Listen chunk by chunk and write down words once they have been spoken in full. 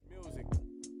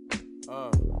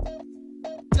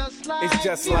It's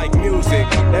just like music,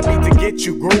 that beat to get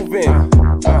you grooving.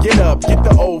 Get up, get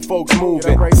the old folks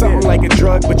moving. Something like a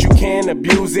drug, but you can't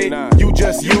abuse it. You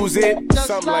just use it.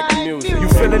 Something like the music. You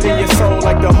feel it in your soul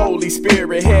like the Holy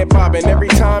Spirit. Head bobbing every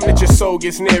time that your soul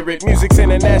gets near it. Music's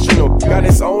international, got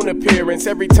its own appearance.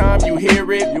 Every time you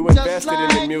hear it, you invested in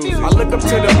the music. I look up to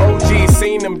the OGs,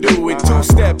 seen them do it.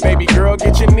 Two-step, baby girl,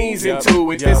 get your knees into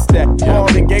it. This, that,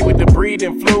 ball and gay with the breed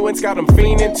influence. Got them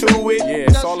fiending to it. Yeah,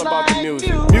 it's all about the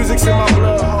music. Music's in my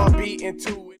blood, heartbeat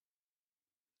into it.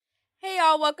 Hey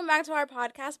y'all, welcome back to our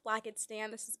podcast, Black It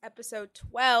Stand. This is episode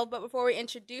 12, but before we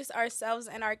introduce ourselves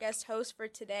and our guest host for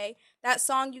today, that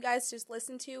song you guys just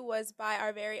listened to was by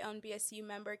our very own BSU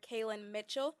member, Kalen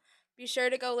Mitchell. Be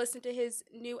sure to go listen to his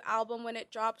new album when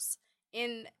it drops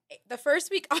in the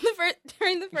first week,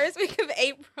 during the first week of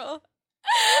April.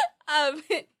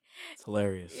 It's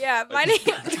hilarious. Yeah, my name,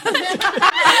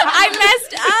 I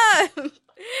messed up.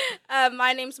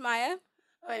 My name's Maya.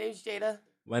 My name's Jada.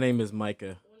 My name is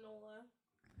Micah.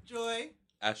 Joy.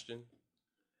 Ashton.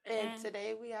 And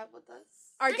today we have with us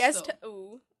Our Crystal. guest,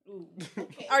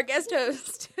 Okay. our guest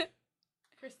host.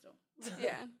 Crystal.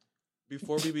 Yeah.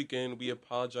 Before we begin, we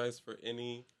apologize for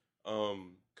any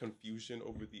confusion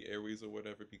over the airways or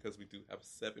whatever, because we do have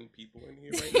 7 people in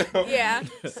here right now. Yeah.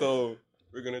 So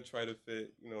we're gonna try to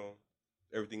fit,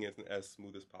 everything as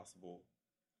smooth as possible.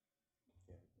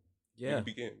 Yeah. We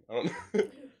begin. I don't know.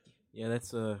 Yeah,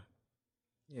 that's great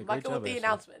Micah job, with the Ashley.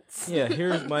 announcements. Yeah,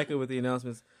 here's Micah with the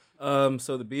announcements.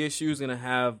 So the BSU is gonna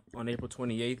have on April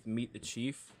 28th Meet the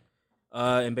Chief,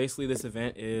 and basically this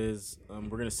event is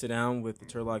we're gonna sit down with the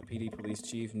Turlock PD Police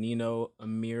Chief Nino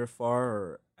Amirfar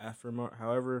or Aframar,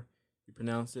 however you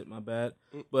pronounce it. My bad.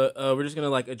 But we're just gonna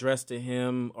address to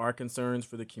him our concerns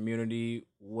for the community,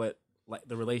 what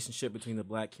the relationship between the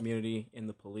black community and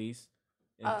the police.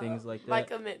 And things like that.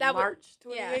 Micah meant That would- March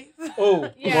 28th.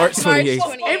 Oh, Yeah, March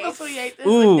 28th. April 28th is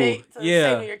Ooh, the date to yeah.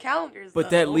 save on your calendars. But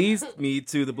though. that leads me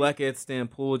to the Black Ed Stand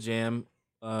Pool Jam,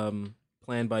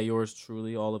 planned by yours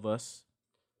truly, all of us.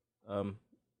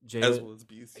 Jada, As well as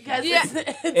BSU. Because Yeah.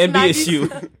 it's and 90s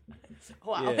BSU.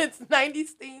 Wow, Yeah. it's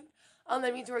 90s themed.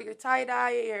 That means you wear your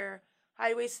tie-dye, your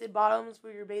high-waisted bottoms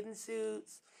with your bathing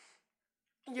suits,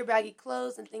 your baggy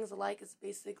clothes, and things alike. It's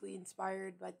basically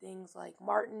inspired by things like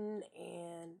Martin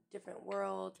and Different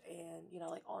World and,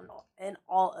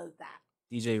 all of that.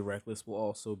 DJ Reckless will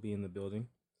also be in the building.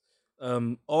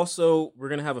 Also, we're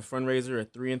going to have a fundraiser, a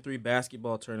 3-on-3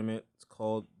 basketball tournament. It's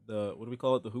called what do we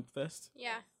call it? The Hoop Fest?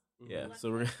 Yeah. Yeah, so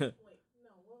we're going to...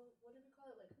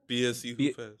 BSU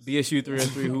Hoop Fest. BSU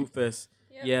 3-on-3 Hoop Fest.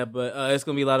 Yep. Yeah, but it's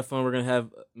going to be a lot of fun. We're going to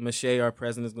have Mache, our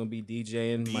president, is going to be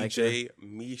DJing. DJ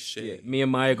Miche. Yeah, me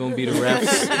and Maya going to be the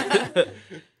refs.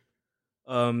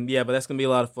 Yeah, but that's going to be a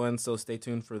lot of fun, so stay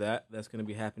tuned for that. That's going to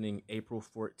be happening April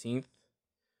 14th.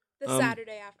 The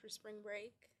Saturday after spring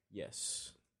break.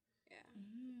 Yes. Yeah.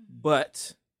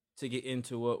 But to get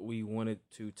into what we wanted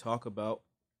to talk about,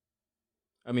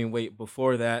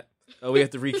 before that, we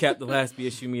have to recap the last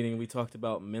BSU meeting. We talked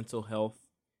about mental health,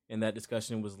 and that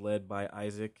discussion was led by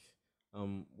Isaac.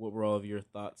 What were all of your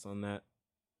thoughts on that?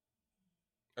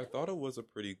 I thought it was a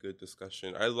pretty good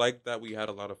discussion. I liked that we had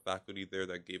a lot of faculty there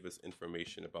that gave us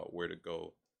information about where to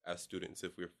go as students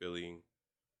if we're feeling,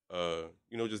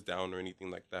 just down or anything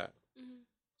like that. Mm-hmm.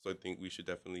 So I think we should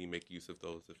definitely make use of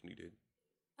those if needed.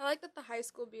 I like that the high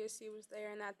school BSU was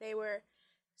there and that they were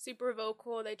super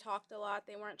vocal. They talked a lot.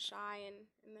 They weren't shy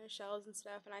in their shells and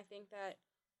stuff. And I think that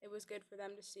it was good for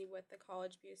them to see what the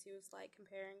college BSU was like,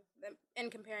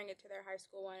 comparing it to their high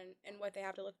school one and what they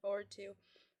have to look forward to,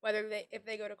 if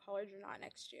they go to college or not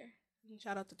next year.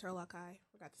 Shout out to Turlock High.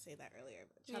 Forgot to say that earlier.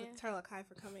 But shout out to Turlock High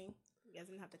for coming. You guys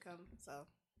didn't have to come. So,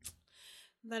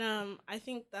 but I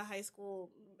think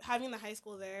having the high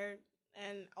school there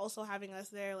and also having us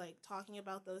there, talking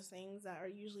about those things that are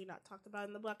usually not talked about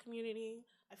in the black community,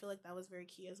 I feel like that was very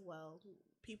key as well.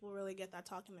 People really get that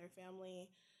talk in their family,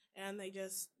 and they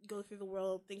just go through the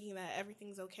world thinking that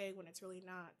everything's okay when it's really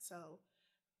not. So,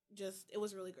 it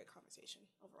was a really great conversation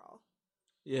overall.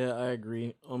 Yeah, I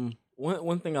agree.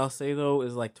 One thing I'll say though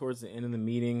is towards the end of the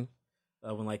meeting,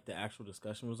 when the actual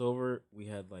discussion was over, we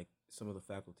had some of the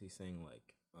faculty saying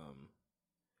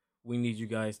we need you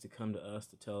guys to come to us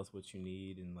to tell us what you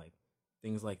need and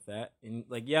things like that. And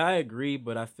yeah, I agree,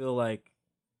 but I feel we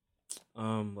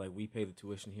pay the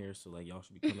tuition here, so y'all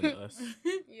should be coming to us.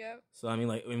 Yep. So I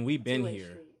mean and we've been Two-way here.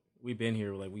 street. We've been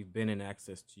here, we've been in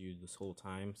access to you this whole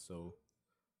time, so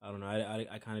I don't know.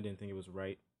 I kind of didn't think it was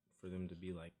right for them to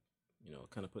be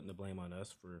kind of putting the blame on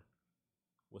us for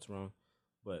what's wrong.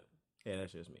 But yeah,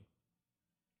 that's just me.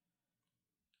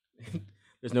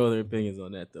 There's no other opinions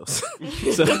on that though.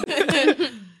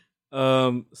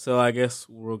 So I guess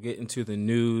we'll get into the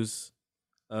news.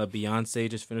 Beyonce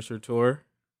just finished her tour.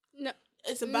 No,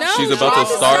 It's no, about She's about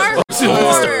to start She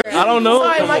about to tour. I don't know.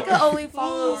 Sorry, Micah only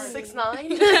follows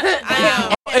 6ix9ine.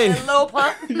 Hey. And Lil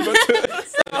Pump.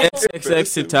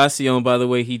 XXX Tentacion, by the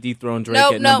way, he dethroned Drake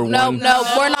Nope, at nope, number nope, one. nope.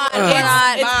 We're not. We're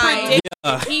not. It's predicted.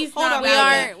 He's Hold not on, We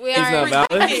valid. aren't. We It's not aren't.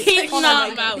 valid. He's Hold not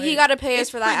on, valid. He got to pay us It's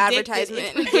for that predicted- advertisement.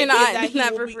 it's We're predicted not. that It's he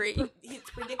not will for be- free. It's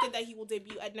predicted that he will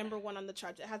debut at number 1 on the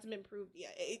charts. It hasn't been proved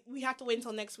yet. We have to wait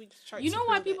until next week's charts. You know to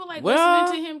why prove people it. like Well-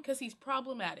 listening to him? Because he's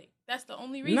problematic. That's the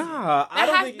only reason. Nah, I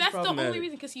don't think he's that's the only problematic.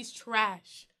 reason. Because he's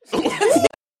trash.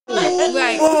 Whoa.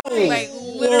 like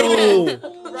literally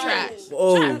trash.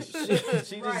 Whoa.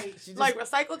 She Right. just Like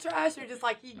recycled trash or just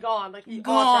like he gone? Like he all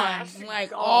Gone. trash. Like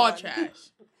Gone. all trash.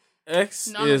 X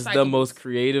is the Non-recyclables. most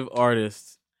creative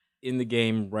artist in the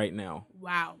game right now.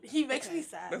 Wow. He makes me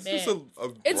sad. That's Man. just a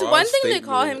It's broad one thing to statement.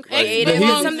 call him Like, creative. But It's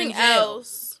he's- something in jail.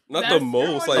 else. not the That's-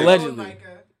 most. Like Allegedly.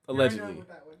 Allegedly.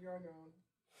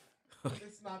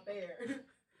 It's not fair.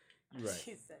 Right.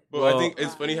 She said. But Well- I think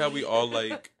it's funny how we all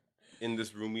like in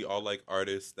this room we all like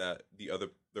artists that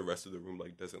the rest of the room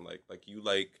like doesn't like. Like you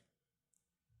like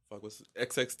what's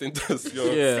XX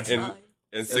Tentacion Yeah. and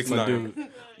That's my 6ix9ine. dude.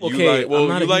 You Okay, like, well, I'm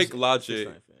not you a like huge Logic,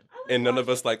 6ix9ine fan. and none of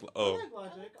us like. Oh,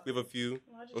 we have a few.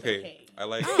 Logic's Okay, I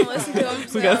like. I don't listen to him.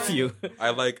 We got a so- few. I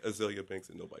like Azealia Banks,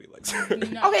 and nobody likes her.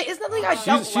 No. Okay, it's nothing I She's-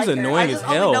 don't she's like her. annoying I as just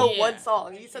hell. only know Yeah. one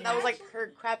song. You said that was like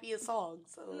her crappiest song.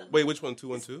 So Wait, which one?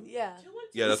 212? yeah.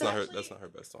 Yeah, that's not her. Actually, That's not her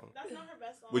best song. That's not her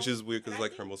best song. Which is weird because And I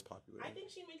like her think- most popular. I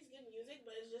think she makes good music,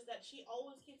 but it's just that she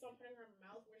always keeps on putting her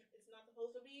mouth where it's not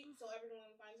supposed to be, so everyone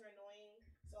finds her annoying.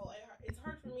 So it's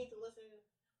hard for me to listen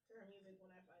to her music when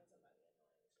I find somebody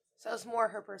annoying. So it's more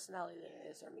her personality than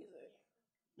it is her music.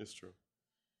 It's true.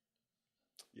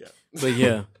 Yeah. But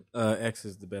yeah, X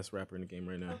is the best rapper in the game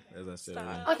right now, as I said. Stop.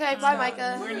 earlier. Okay, bye,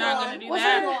 Micah. We're not gonna do What's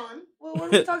that. her- what are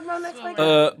we talking about next,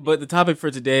 Micah? But the topic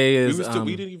for today is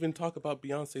We didn't even talk about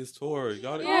Beyonce's tour.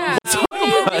 Y'all didn't Yeah. Talk What are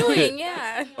you about it. doing?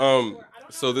 Yeah.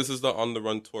 So this is the On the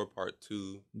Run tour part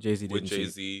 2 Jay-Z with didn't Jay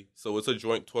cheat. Z. So it's a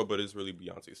joint tour, but it's really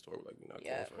Beyonce's tour. Like we're not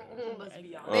Yeah. going for it. Let's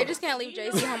be honest. They just can't leave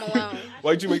Jay Z home alone.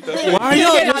 Why'd you make that? Why are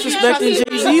y'all disrespecting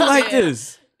Jay-Z like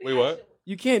this? Wait, what?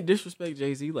 You can't disrespect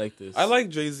Jay-Z like this. I like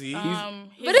Jay Z.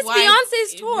 But it's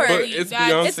Beyonce's tour. But it's It's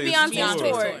Beyonce's Beyonce's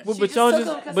tour. tour. Well, She but just y'all took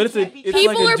just, him 'cause but it's he a, can't be- it's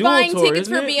People like a are dual buying tour, tickets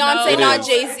isn't for it? Beyonce, It not is.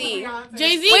 Jay Z.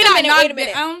 Jay Z Wait a got minute, knocked wait a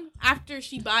minute. down after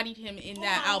she bodied him in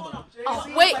that album.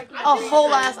 Wait, A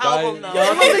whole ass album though.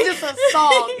 It wasn't just a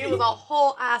song. It was a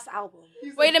whole ass album.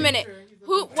 wait a minute.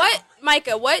 What,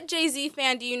 Micah? What Jay Z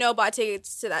fan do you know bought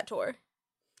tickets to that tour?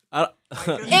 I,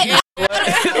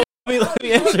 It- let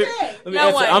me answer. Let me No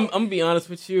answer. one. I'm gonna be honest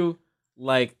with you.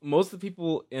 Like most of the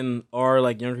people in our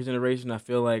like younger generation, I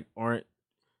feel like aren't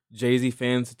Jay-Z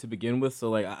fans to begin with. So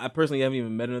like, I personally haven't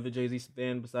even met another Jay-Z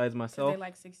fan besides So myself. they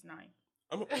like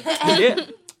 6ix9ine. Yeah.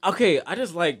 Okay, I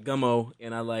just like Gummo,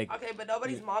 and I like. Okay, but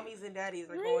nobody's mommies and daddies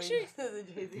are Really? going Sure. to the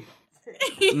Jay-Z.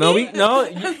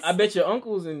 I bet your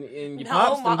uncles and your No,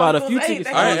 pops my done bought a few uncles ain't. tickets.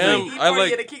 They I gonna am. pay I for you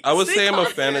to like. keep I would the say I'm a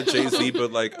concert. fan of Jay Z,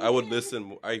 but like I would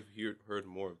listen. I heard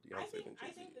more of I Beyonce than think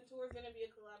Jay Z. the tour is gonna be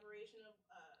a collaboration of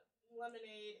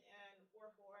Lemonade and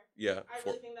 4/4. Yeah. I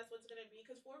really think that's what's gonna be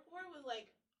because 4/4 was like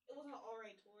it was an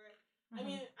alright tour. I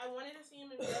mean, I wanted to see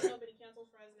him in Fresno, but he canceled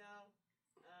Fresno,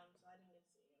 so I didn't get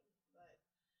to see him. But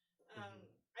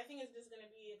I think it's just gonna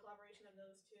be a collaboration of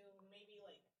those two. Maybe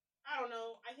like I don't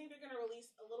know. I think they're gonna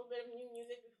release a little bit of new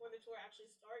music before the tour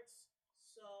actually starts.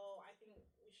 So I think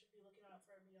we should be looking out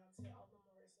for a Beyonce album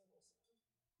or a single.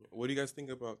 What do you guys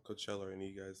think about Coachella? Are any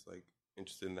of you guys like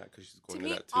interested in that because she's To going to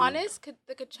be that too? honest,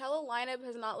 the Coachella lineup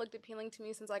has not looked appealing to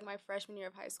me since like my freshman year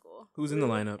of high school. Who's in the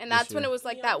lineup? And that's when it was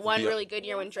like that one Yeah. really good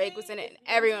year when Drake was in it and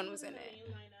everyone was in it.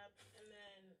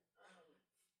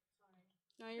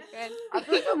 No, you're good. I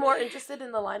feel like I'm more interested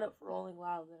in the lineup for Rolling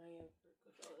Loud than I am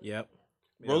for Coachella. Yep.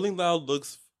 Rolling Loud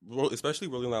looks, especially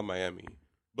Rolling Loud Miami,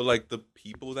 but like the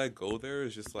people that go there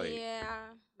is just like Yeah.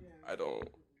 I don't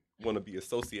want to be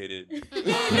associated.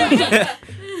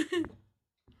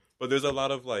 But there's a lot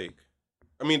of like,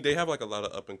 I mean, they have like a lot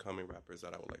of up and coming rappers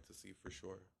that I would like to see for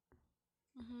sure.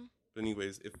 Mhm. But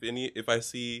anyways, if any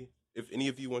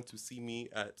of you want to see me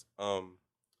at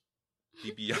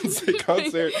the Beyonce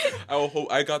concert,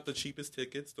 I got the cheapest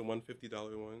tickets, the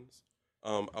 $150 ones.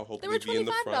 I'll There hopefully were be in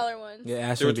the front. $25 ones. Yeah, There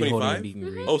Ashley were will be holding a 25? meet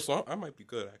and greet. Oh, so I might be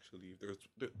good actually.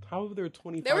 How are there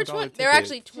 $25? There were tickets? there were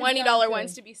actually $20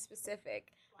 ones to be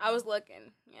specific. I was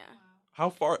looking, yeah. How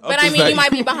far up But I is mean, that? you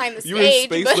might be behind the You're in stage.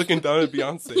 space but looking down at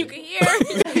Beyonce. you can hear.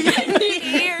 You can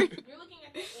hear. You're looking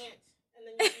at the ant, and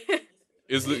then you see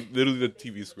It's literally the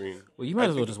TV screen. Well, you might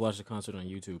as well just watch the concert on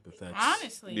YouTube if that's.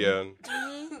 Honestly. Yeah.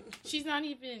 She's not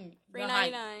even Free the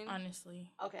hype, 99.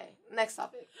 honestly. Okay, next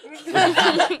topic. We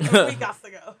got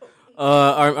to go.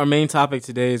 Our main topic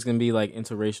today is gonna be like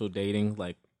interracial dating.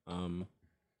 Like,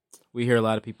 we hear a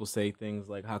lot of people say things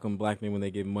like, "How come black men, when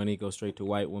they give money, go straight to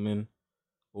white women?"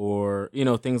 Or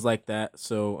things like that.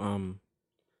 So,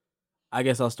 I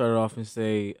guess I'll start it off and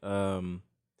say,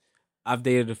 I've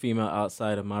dated a female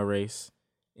outside of my race,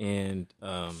 and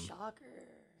Shocker.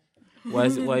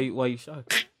 why you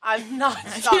shocked? I'm not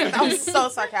shocked. That was so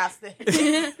sarcastic.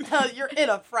 No, you're in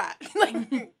a frat. Like,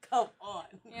 come on.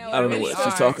 Yeah, I don't know we what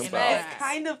really she's are. talking about. That's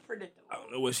kind of predictable. I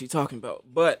don't know what she's talking about,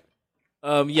 but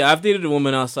yeah, I've dated a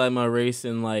woman outside my race,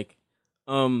 and like,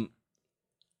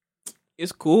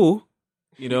 it's cool,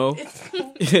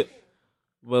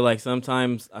 but like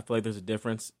sometimes I feel like there's a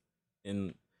difference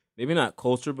in maybe not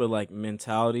culture, but like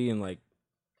mentality and like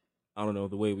I don't know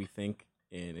the way we think,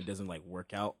 and it doesn't like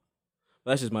work out.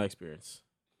 But that's just my experience.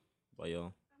 But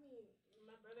y'all, I mean,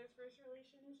 my brother's first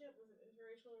relationship was an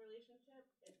interracial relationship,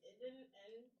 and it didn't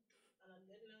end on a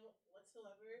good note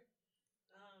whatsoever.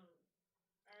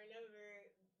 I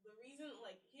remember the reason,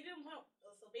 like, he didn't want,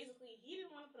 so basically, he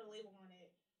didn't want to put a label on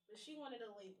it, but she wanted a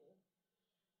label.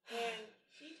 And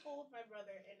she told my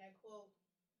brother, and I quote,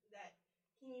 that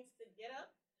he needs to get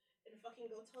up and fucking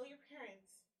go tell your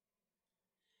parents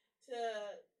to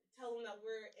tell them that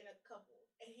we're in a couple.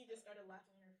 And he just started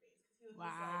laughing in her face. He was just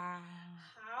like,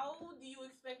 how do you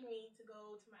expect me to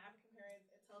go to my African parents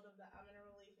and tell them that I'm in a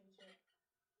relationship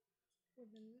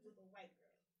with a white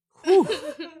girl?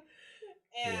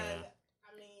 And Yeah.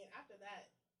 I mean, after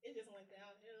that, it just went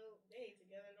downhill. They ain't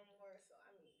together no more. So I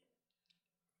mean,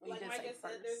 We like did Micah say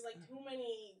said, first. there's so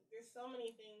many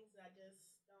things that just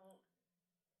don't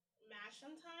match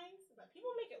sometimes. But people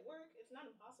make it work. It's not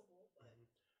impossible.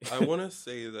 But I want to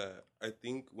say that I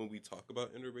think when we talk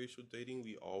about interracial dating,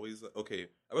 we always I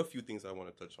have a few things I want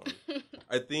to touch on.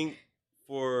 I think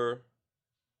a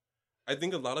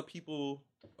lot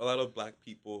of black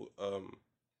people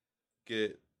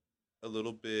get a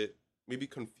little bit maybe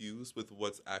confused with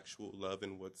what's actual love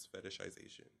and what's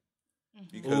fetishization.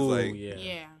 Because Ooh, like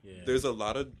Yeah. there's a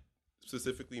lot of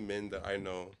specifically men that I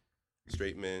know,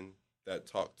 straight men that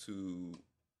talk to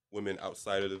women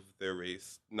outside of their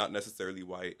race, not necessarily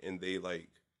white, and they like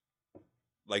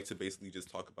to basically just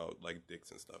talk about like dicks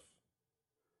and stuff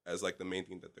as like the main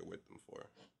thing that they're with them for.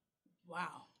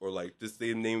 Wow. Or like just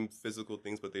they name physical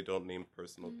things, but they don't name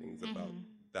personal things about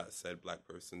that said black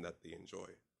person that they enjoy.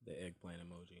 The eggplant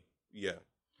emoji. Yeah.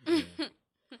 Yeah.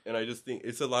 And I just think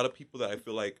it's a lot of people that I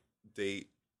feel like date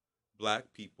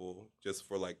black people just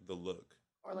for like the look.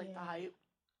 Or like the hype.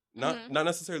 Not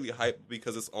necessarily hype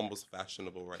because it's almost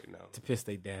fashionable right now. To piss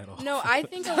their dad off. No, I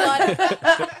think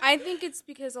I think it's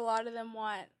because a lot of them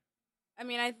want. I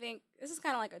mean, I think this is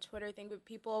kind of like a Twitter thing, but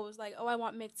people always like, oh, I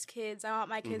want mixed kids. I want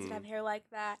my kids to have hair like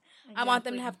that. I want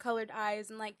them to have colored eyes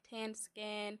and like tan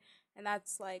skin, and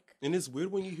that's like. And it's weird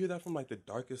when you hear that from like the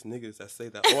darkest niggas that say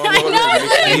that.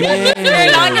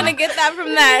 You're not gonna get that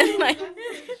from that. Like,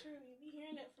 that's true. You be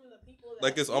hearing it from the people that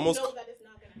Like, it's almost- know that it's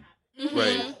not gonna happen.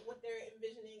 Right. What they're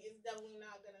envisioning is definitely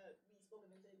not gonna be spoken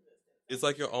into existence. It's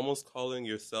like you're almost calling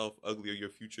yourself ugly or your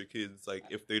future kids. Like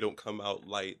if they don't come out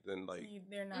light, then like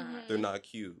They're not. they're not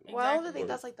cute. Well, I don't Exactly. think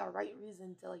that's like the right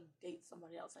reason to like date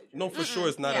somebody outside your No, race. for sure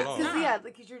it's not Yeah. at all. Because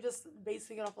because you're just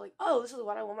basing it off like, oh, this is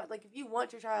what I want. Like, if you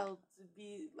want your child to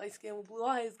be light skinned with blue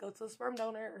eyes, go to a sperm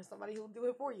donor or somebody who'll do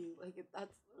it for you. Like, if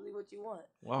that's really what you want.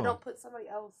 Wow. But don't put somebody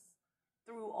else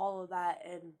through all of that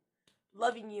and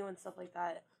loving you and stuff like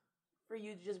that for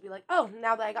you to just be like, oh,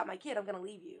 now that I got my kid, I'm gonna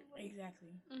leave you. Like, Exactly.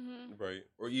 Right.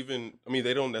 Or even I mean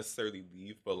they don't necessarily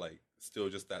leave, but like still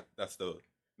just that's the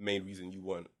main reason you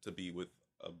want to be with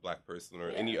a black person or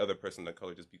any other person of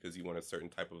color just because you want a certain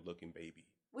type of looking baby.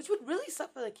 which would really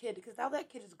suck for the kid because now that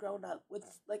kid is grown up with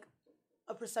like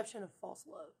a perception of false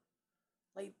love.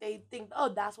 Like they think, oh,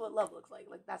 that's what love looks like.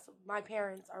 Like that's my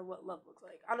parents are what love looks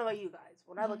like. I don't know about you guys.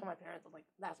 When I look at my parents, I'm like,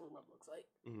 that's what love looks like.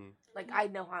 Mm-hmm. Like I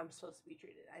know how I'm supposed to be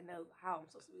treated. I know how I'm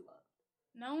supposed to be loved.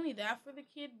 Not only that for the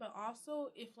kid, but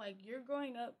also if like you're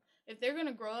growing up, if they're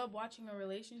gonna grow up watching a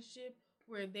relationship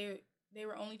where they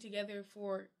were only together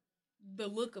for the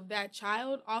look of that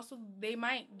child, also they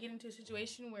might get into a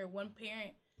situation where one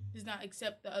parent does not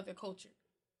accept the other culture.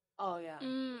 Oh yeah.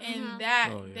 And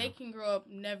that Oh, yeah. they can grow up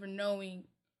never knowing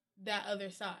that other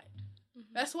side.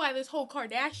 That's why this whole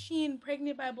Kardashian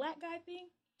pregnant by a black guy thing,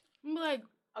 I'm like,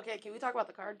 Okay, can we talk about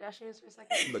the Kardashians for a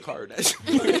second? The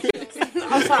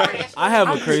Kardashians. I'm sorry. I have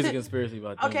a crazy conspiracy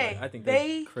about them. Okay, like, I think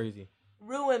they- they're crazy.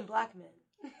 Ruin black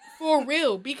men. For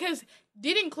real, because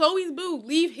didn't Chloe's boo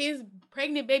leave his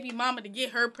pregnant baby mama to get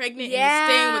her pregnant and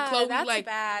staying with Chloe? That's like,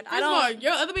 bad. First of all,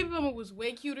 your other baby mama was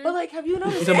way cuter. But like, have you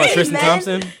noticed? You talking about Tristan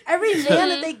Thompson? Every man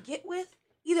that they get with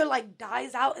either like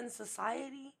dies out in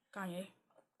society. Kanye.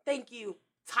 Thank you,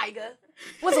 Tyga.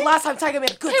 When's the last time Tyga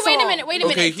made a good Hey, song? wait a minute.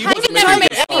 Okay, he Tyga was never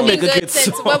making made a anything good good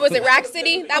since, song. what was it, Rack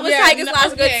City? That was Tyga's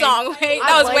last good song, okay? I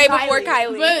That was way blame before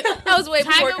Kylie. Kylie. But That was way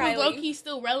before Tyga was low Kylie. key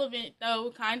still relevant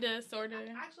though, kinda, sorta.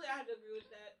 Actually, I have to agree with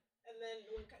that. And then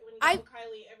when I- he got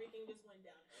Kylie, everything just went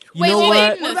down. You know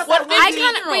what? What about What that I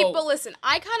kind of 15-year-old? but listen.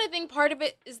 I kind of think part of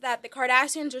it is that the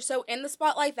Kardashians are so in the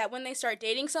spotlight that when they start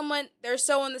dating someone, they're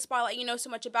so in the spotlight. You know so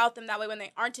much about them that way when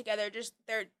they aren't together, just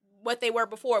they're what they were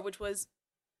before, which was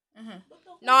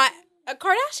not a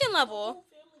Kardashian level.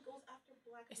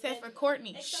 Except for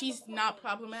Courtney, she's not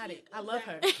problematic. I love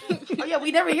her. Oh yeah,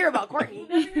 we never hear about Courtney.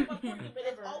 But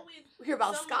it's always We hear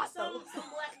about some, Scott though. some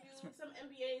black dude, some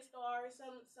NBA star,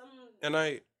 some And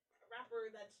I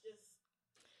rapper that's just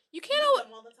You can't. with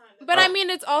them all the time. But I mean,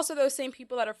 it's also those same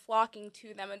people that are flocking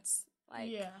to them. It's like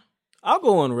Yeah. I'll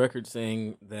go on record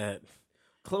saying that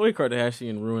Khloe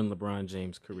Kardashian ruined LeBron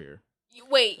James' career.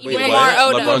 Wait, you Wait, mean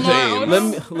what? Lamar Odom? LeBron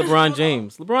James. LeBron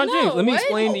James. LeBron No, James. Let me what?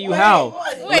 explain to you how.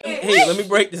 Wait, Hey, let me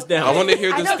break this down. I want to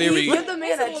hear I this know, theory. Give the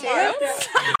man a chance.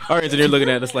 Our engineer looking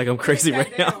at us like I'm crazy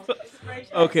right now.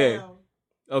 Okay.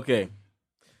 Okay.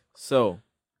 So,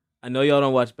 I know y'all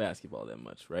don't watch basketball that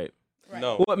much, right?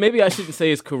 No. Well, maybe I shouldn't say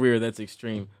his career, that's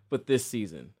extreme, but this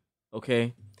season,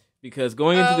 okay? Because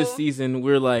going into this Oh. season,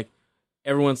 we're like,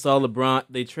 everyone saw LeBron.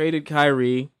 They traded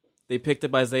Kyrie. They picked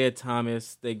up Isaiah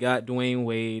Thomas. They got Dwayne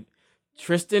Wade.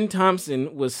 Tristan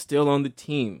Thompson was still on the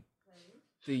team.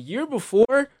 The year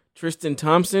before, Tristan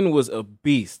Thompson was a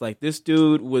beast. Like, this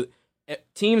dude was...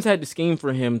 Teams had to scheme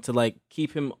for him to, like,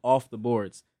 keep him off the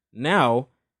boards. Now,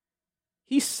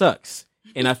 he sucks.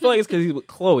 And I feel like it's because he's with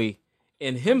Chloe.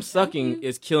 And him sucking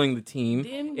is killing the team.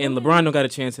 And LeBron don't got a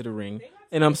chance at a ring.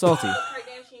 And I'm salty.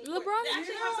 LeBron.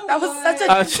 That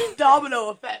was such a domino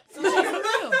effect.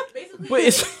 But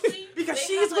it's... Because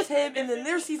she's with him, and then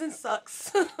their season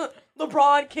sucks.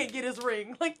 LeBron can't get his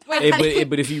ring. Like, Hey,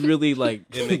 but if you really, like,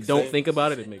 It makes don't sense. think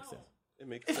about it, it makes sense. It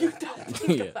makes if you sense. don't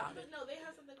think Yeah. about it. But no, they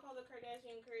have something called the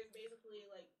Kardashian curse, basically,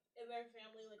 like, in their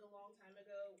family, like, a long time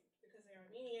ago, because they're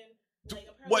Armenian. Like,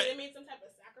 apparently What? they made some type of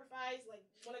sacrifice, like,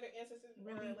 one of their ancestors,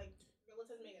 or, like,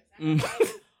 relatives made a Mm.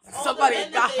 sacrifice. All Somebody the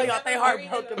men got that their ever heart married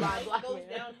broken in their by a life black goes man.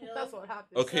 downhill. That's what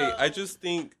happened. Okay, I just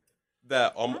think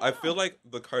that I feel like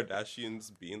the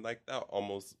Kardashians being like that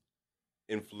almost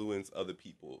influence other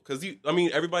people. Because,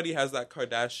 everybody has that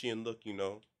Kardashian look, you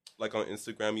know? Like on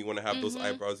Instagram, you want to have those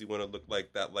eyebrows. You want to look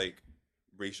like that, like,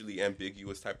 racially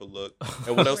ambiguous type of look.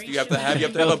 And what else do you have to have? You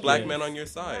have to have a black man on your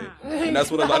side. And that's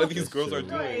what a lot of these girls are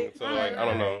doing. So, like, I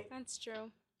don't know. That's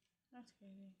true. That's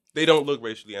crazy. They don't look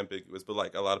racially ambiguous, but,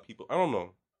 like, a lot of people, I don't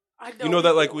know. I You know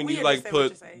that, like, when we you, like, understand what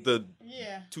put you're saying. the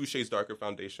Yeah. 2 shades darker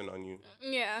foundation on you,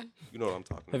 Yeah. you know what I'm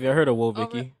talking Have about. y'all heard of Woe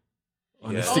Vicky?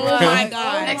 On Yeah. Oh Instagram? my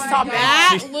god. Next topic.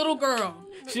 That little girl.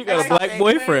 She got a black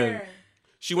boyfriend.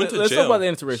 She went to Let's jail. talk about the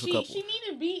interracial She couple. need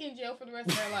to be in jail for the rest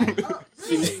of her life.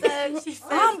 She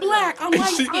said, I'm black. I'm light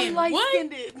She- skinned. I'm What?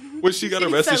 light-skinned. When she got She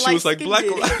arrested, said she was like, Black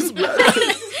light-skinned. Lives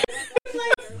Matter.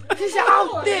 She said,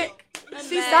 I'm thick.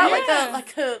 She sounded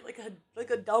Yeah. like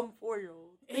a dumb 4-year-old.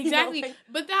 Exactly. You know?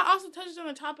 But that also touches on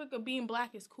the topic of being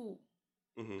black is cool.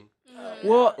 Mhm.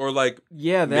 Well, Or, like,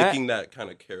 yeah, that making that kind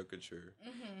of caricature.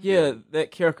 yeah,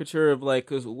 that caricature of like,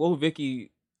 because Woe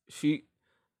Vicky, she,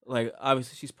 like,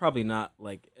 obviously she's probably not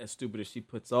like as stupid as she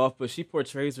puts off, but she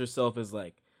portrays herself as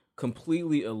like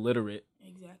completely illiterate.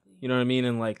 Exactly. You know what I mean?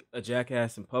 And like a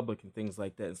jackass in public and things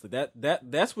like that. And so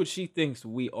that's what she thinks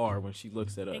we are when she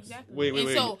looks at us. Exactly. Wait. And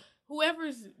so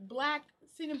whoever's black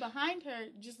sitting behind her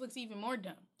just looks even more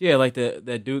dumb. Yeah, like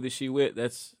that dude that she with.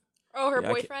 That's Oh, her yeah,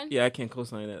 I boyfriend. can't, yeah, I can't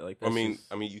co-sign that. Like, I that's mean,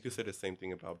 just- you could say the same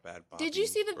thing about Bad Bobby. Did you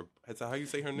see the- Or, is that how you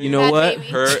say her name? you know Bad what? Baby.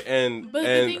 Her and But the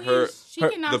and thing her, is, she her-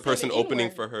 cannot the say person the opening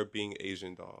N-word. for her being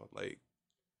Asian doll. Like,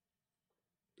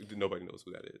 nobody knows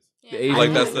who that is. Yeah. The Asian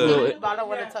Like, that's the- little- But I don't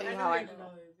want to tell you how I know.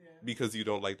 Because you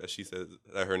don't like that she says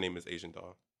that her name is Asian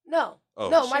doll. No. Oh.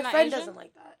 No, She's my not friend Asian? doesn't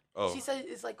like that. Oh. She said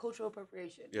it's like cultural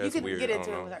appropriation. Yeah, You it's can weird. get I into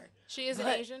don't it know. with her. She is an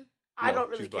But- Asian. I No, don't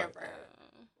really she's care black. for her.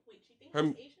 Wait, she thinks Her-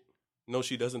 she's Asian? No,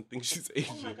 she doesn't think she's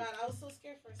Asian. Oh my god, I was so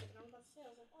scared for a second. I was about to say, I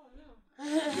was like,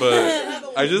 oh no.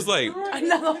 But I just like,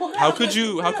 Another one. how could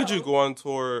you go on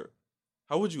tour?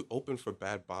 How would you open for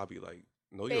Bad Bobby? Like,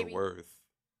 know Baby. your worth.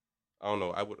 I don't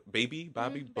know. I would Bobby,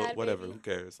 Bad but whatever. Baby. Who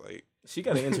cares? Like, she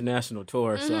got an international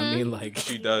tour, so I Mhm. mean, like,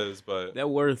 she does, but that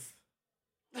worth.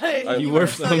 You You were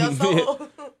worth so your something. soul.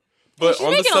 but She's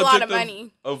on the making a lot subject of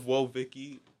money. of Woe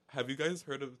Vicky, Have you guys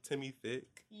heard of Timmy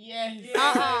Thick? Yes.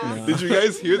 No. Did you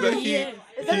guys hear that Yes.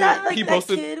 Isn't that like he that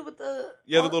posted? kid with the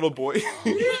Yeah, the little boy.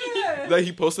 That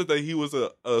he posted that he was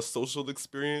a social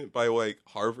experiment by like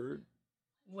Harvard.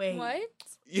 Wait. What?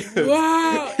 Yeah.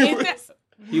 Wow. Is that-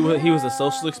 He was a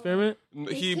social experiment.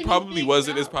 He Timmy probably Thick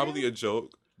wasn't. It's not probably real? a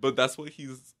joke. But that's what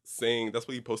he's saying. That's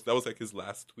what he posted. That was like his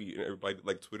last tweet, and everybody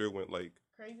like Twitter went like,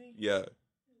 Crazy. yeah.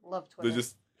 love They're Twitter.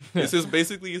 just. It's just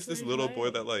basically it's this Pretty little boy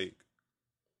lame. that like.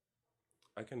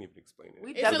 I can't even explain it.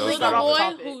 We It's a definitely little got off the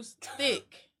boy topic. who's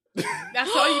thick.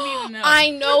 That's all you need to know. I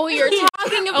know who you're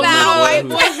talking little about. white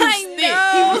boy who's I thick.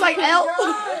 know. He was like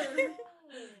L.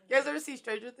 You guys ever see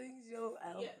Stranger Things? You know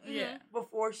L. Yeah.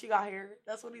 Before she got hair,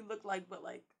 that's what he looked like, but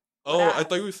like. Oh, That- I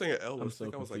thought you were saying L. I'm Was so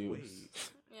thick. I was like, wait.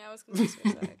 confused. Yeah, I was confused for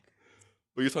a sec.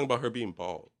 But you're talking about her being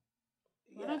bald.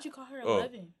 Why don't you call her Oh.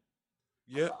 11?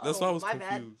 Yeah, that's why I was my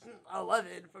confused. Bad. 11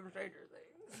 from Stranger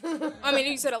Things. I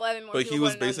mean, you said 11 more. But people he was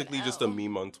would've known basically than just a L.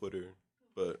 meme on Twitter.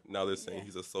 But now they're saying Yeah.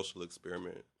 he's a social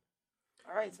experiment.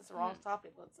 All right, since we're on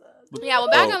topic, let's. Yeah, well,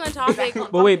 back Oh. on the topic.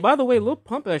 But wait, by the way, Lil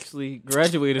Pump actually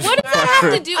graduated. What does that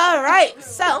have to do? All right,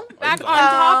 so Back you on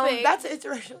lying? topic. That's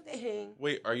interracial dating.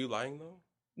 Wait, are you lying though?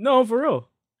 No, for real.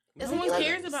 No Isn't one he like-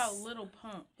 cares about Little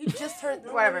Pump. He just turned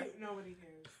whatever. Nobody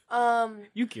cares.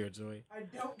 You care, Joy. I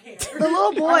don't care. The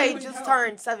little boy I don't just know.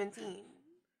 turned 17.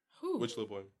 Who? Which little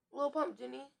boy? Lil Pump,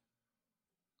 Jenny.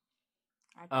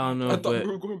 I don't know, I thought but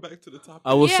we were going back to the topic.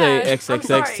 I will Yeah, say I'm XXX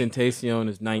sorry. Tentacion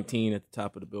is 19 at the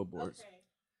top of the billboards.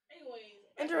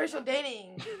 Interracial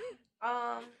dating.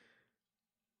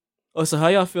 Oh, so how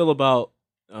y'all feel about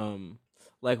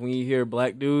like when you hear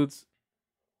black dudes,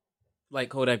 like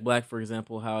Kodak Black, for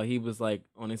example, how he was like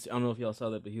on Insta- I don't know if y'all saw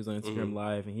that, but he was on Instagram Mhm.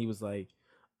 Live and he was like,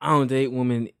 I don't date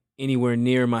women anywhere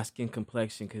near my skin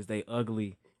complexion because they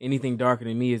ugly. Anything darker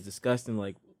than me is disgusting.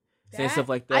 Like saying That- stuff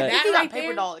like I that. think he That got right paper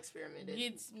there doll experimented.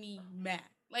 Gets me mad.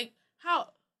 Like,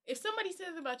 how? If somebody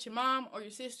says about your mom or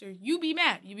your sister, you be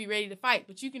mad. You be ready to fight.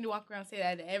 But you can walk around and say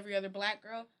that to every other black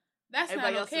girl. That's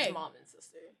Everybody not okay. else's mom and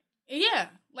sister. Yeah,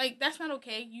 like that's not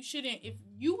okay. You shouldn't. If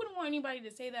you wouldn't want anybody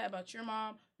to say that about your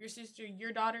mom, your sister,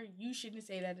 your daughter, you shouldn't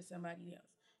say that to somebody else.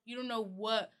 You don't know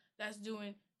what that's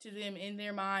doing to them in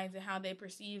their minds and how they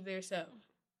perceive themselves.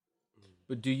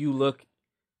 But do you look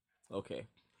okay?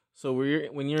 So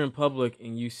when you're in public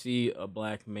and you see a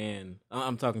black man,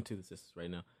 I'm talking to the sisters right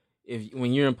now.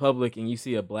 When you're in public and you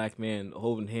see a black man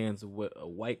holding hands with a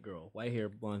white girl, white hair,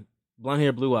 blonde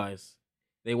hair, blue eyes,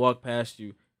 they walk past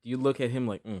you. Do you look at him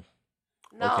like, No,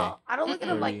 Okay. I don't look at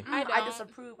him like I I don't.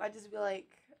 disapprove. I just be like,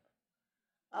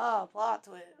 oh, plot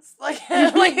twist. Like,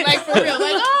 Like for real,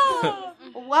 like oh,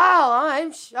 wow,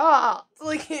 I'm shocked.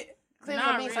 Like, clearly Not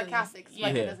I'm being really. sarcastic. So Yeah.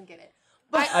 Micah doesn't get it.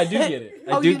 But I do get it.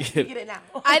 I oh, do you get you it. get it now.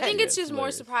 I Okay. think it's Yeah, just it's more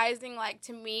hilarious. surprising, like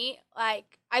to me.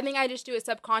 Like I think I just do it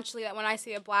subconsciously that when I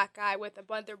see a black guy with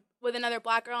another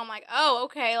black girl, I'm like, oh,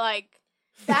 okay, like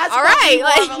That's all what right, you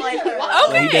like, want, but, Oh,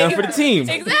 okay. he down for the team.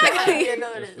 Exactly. Yeah,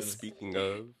 no, it is. Speaking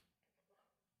of,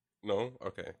 no,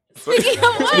 okay. Speaking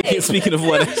of what? Speaking of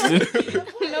what, Ashton?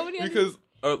 Nobody. Because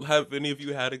have any of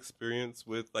you had experience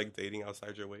with like dating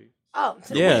outside your race? Oh,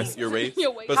 Yes. Your race?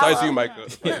 Your race. Besides Hello. you, Micah.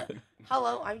 Yeah.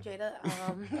 hello, I'm Jada.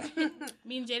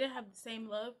 me and Jada have the same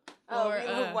love Oh, for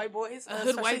we hood white boys,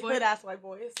 hood white especially boy. hood ass white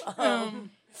boys.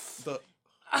 The-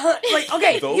 Like,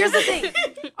 okay, Those- here's the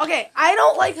thing. Okay, I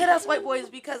don't like hood ass white boys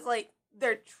because like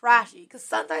they're trashy. Because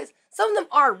sometimes some of them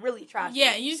are really trashy.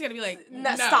 Yeah, you just gotta be like, No,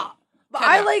 no. stop. But Cut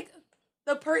I out. like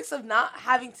the perks of not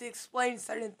having to explain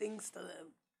certain things to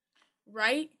them.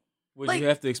 Right? Would Like- you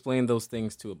have to explain those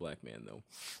things to a black man though?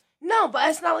 No, but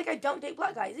it's not like I don't date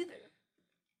black guys either.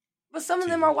 But some of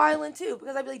them are wildin' too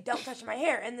because I'd be like, don't touch my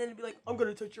hair. And then it'd be like, I'm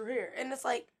going to touch your hair. And it's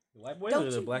like, White boys don't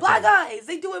or the you? black Black guys? guys,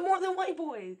 they do it more than white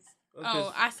boys.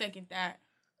 Oh, I second that.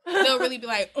 They'll really be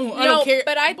like, oh, I No, don't care.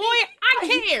 but I Boy,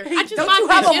 I care. I just don't bought you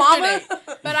have this a mama?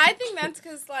 yesterday. But I think that's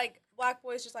because like black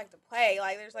boys just like to play.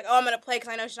 Like they're just like, oh, I'm gonna play because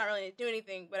I know she's not really gonna do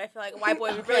anything. But I feel like a white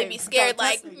boy would really Okay, be scared. don't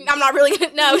Like test me. I'm not really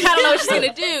gonna. No, I don't know what she's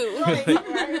gonna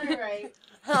do. right.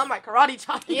 I'm like karate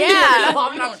chop. Yeah. No,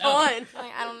 I'm You not don't know. fun.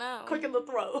 Like, I don't know. Quick in the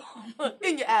throat.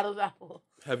 In your Adam's apple.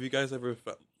 Have you guys ever,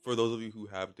 for those of you who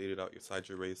have dated outside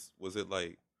your race, was it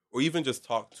like, or even just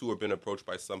talked to or been approached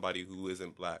by somebody who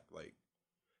isn't black? Like,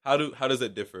 how does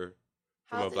it differ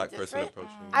from How's a it black person different?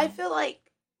 approaching you? I feel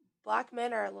like black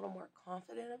men are a little more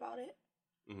confident about it.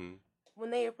 Mm-hmm.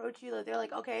 When they approach you, like, they're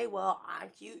like, okay, well, I'm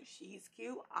cute, she's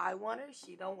cute, I want her,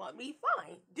 she don't want me,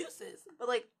 fine, deuces. But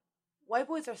like, white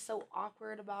boys are so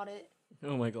awkward about it.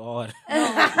 Oh my god. No,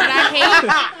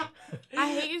 but I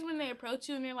hate is when they approach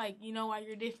you and they're like, you know why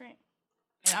you're different?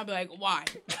 And I'll be like, why?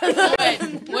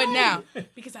 What now?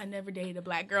 Because I never dated a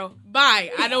black girl.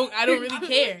 Bye. I don't really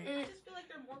care. I just feel like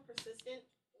they're more persistent.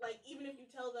 Like, even if you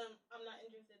tell them I'm not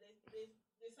interested,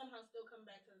 they somehow still come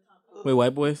back to the topic. Wait,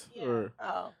 white boys Yeah. or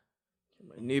Oh.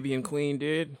 Nubian queen,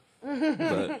 dude?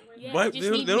 But Yeah, What? I just They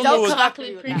need don't know milk what-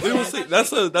 chocolate They princess. don't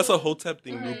say that's a Hotep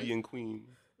thing, Nubian queen.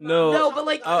 no, No, but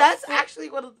like that's actually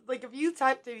what. Like, if you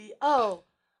type to me, oh,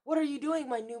 what are you doing,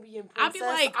 my Nubian princess? I'll be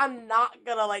like- I'm not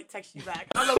gonna like text you back.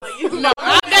 I'm gonna let you No, know.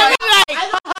 I'm gonna be like, I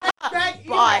don't text back either.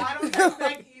 Bye. I don't text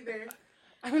back either.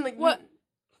 I mean, like, What?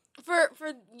 For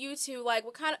you two, like,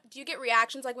 what kind of do you get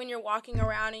reactions like when you're walking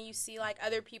around and you see like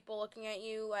other people looking at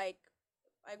you, like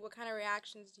what kind of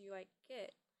reactions do you like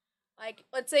get? Like,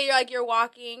 let's say you're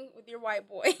walking with your white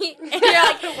boy, and you're like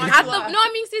at the no,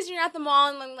 I mean, since you're at the mall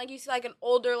and then, like you see like an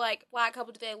older like black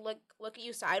couple, do they look at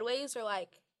you sideways or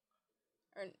like,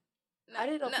 or no, I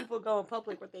didn't know no. people go in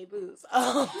public with their booze.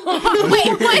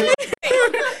 Wait,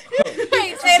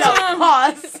 say it So, again.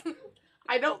 pause.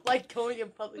 I don't like going in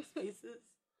public spaces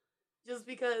just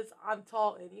because I'm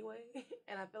tall anyway,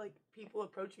 and I feel like people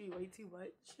approach me way too much.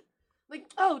 Like,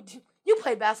 oh, you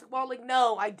play basketball? Like,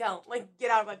 no, I don't. Like,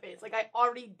 get out of my face. Like, I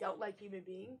already don't like human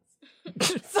beings.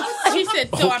 So, she said,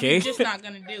 so Okay. I'm just not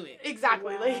gonna do it.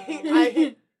 exactly. Wow.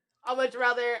 Like, I'd much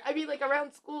rather. I mean, like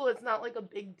around school, it's not like a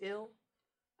big deal.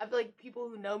 I feel like people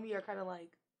who know me are kind of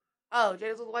like, oh,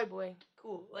 Jada's with a white boy,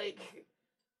 cool. Like,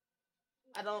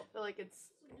 I don't feel like it's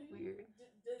weird.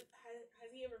 Has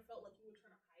he ever felt like you were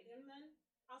trying to hide him then,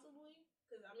 possibly?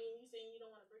 Because, I mean, you saying you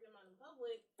don't want to bring him out in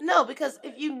public. No, because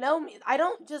if you know me, I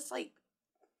don't just like,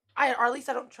 or at least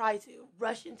I don't try to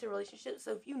rush into relationships.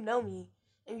 So if you know me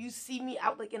and you see me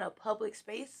out like in a public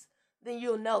space, then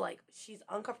you'll know like she's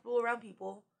uncomfortable around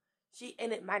people.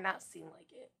 And it might not seem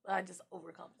like it, but I just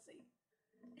overcompensate.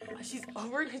 She's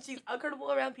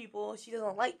uncomfortable around people. She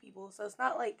doesn't like people, so it's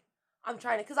not like I'm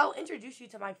trying to. Because I'll introduce you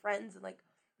to my friends and like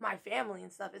my family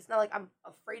and stuff. It's not like I'm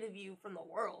afraid of you from the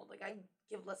world. Like I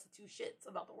give less than two shits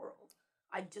about the world.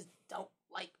 I just don't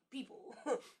like people.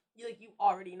 You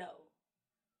already know.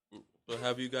 But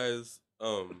have you guys,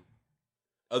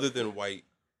 other than white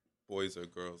boys or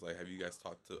girls, like have you guys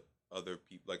talked to other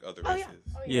people, like other Oh, yeah. races?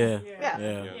 Oh, Yeah. Yeah.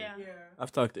 Yeah. Yeah.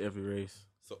 I've talked to every race.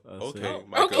 So I'll okay, say.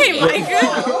 Micah. Okay,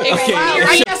 Micah. Okay,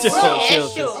 I guess chill, so. chill,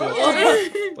 Yeah, chill, sure.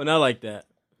 chill. Well, not like that,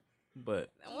 but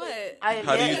What?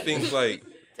 How do you think, like,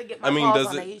 To get my I mean, claws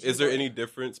on the is Asian there boy. any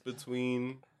difference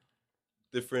between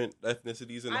different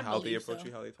ethnicities and I how they believe approach so.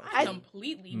 you, how they talk? I to you?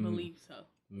 completely Mm. believe so.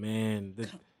 man,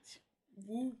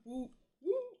 Woo, woo.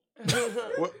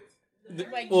 What?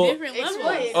 Like Well, different explain.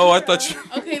 levels. Oh, I thought you.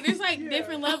 Okay, there's like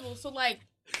different levels. So like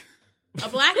a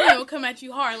black man will come at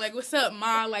you hard, like, what's up,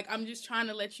 ma? Like, I'm just trying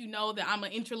to let you know that I'm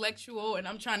an intellectual and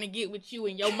I'm trying to get with you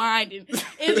in your mind, and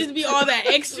it'll just be all that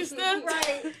extra stuff.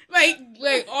 Right.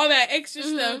 Like all that extra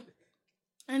stuff.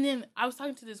 And then I was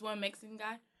talking to this one Mexican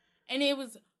guy, and it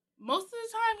was most of the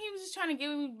time he was just trying to get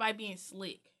with me by being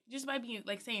slick. Just by being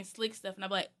like saying slick stuff, and I'm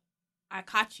like, I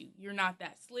caught you. You're not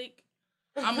that slick.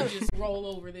 I'm gonna just roll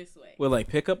over this way. well, like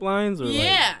pickup lines or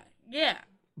Yeah.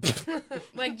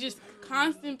 Like just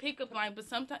constant pickup line, but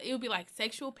sometimes it would be like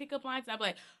sexual pickup lines. I'd be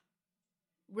like,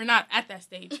 we're not at that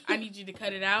stage. I need you to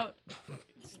cut it out.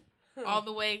 All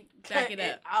the way, back Cut it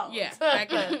it up. out. Yeah,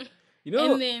 back it up. you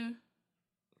know, And then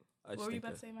I just what were you think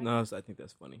about to say, Mike? No, I think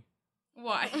that's funny.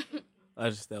 why?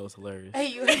 That was hilarious. Hey,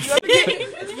 you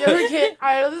ever get?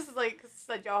 I know this is like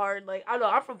such a hard. Like I don't know.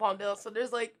 I'm from Palmdale, so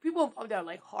there's like people in Palmdale are,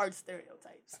 like hard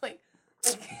stereotypes. Like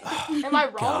am I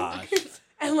wrong? Gosh.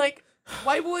 And like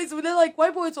white boys, when they're like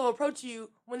white boys will approach you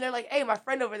when they're like, "Hey, my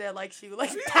friend over there likes you."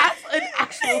 Like that's an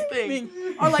actual thing.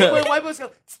 Or like when white boys go,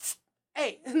 "Tss, tss."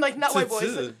 "Hey," like not white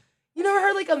boys. Like, you never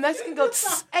heard like a Mexican go,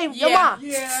 "Tss, hey, yo Yeah. ma."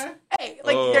 Yeah. Hey,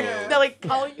 like Oh. they're like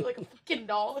calling you like a fucking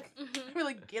dog. They're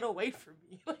like, get away from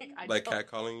me. Like I Like don't- cat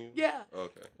calling you? Yeah.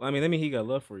 Okay. Well, I mean, he got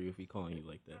love for you if he calling you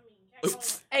like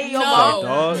that. Hey, yo, No. mom.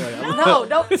 Dog. Like, I'm- No,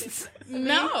 don't.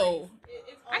 No.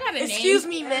 I got a name. Excuse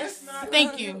me, miss.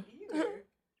 Thank you.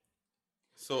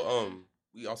 So,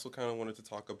 we also kind of wanted to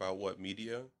talk about what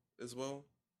media as well,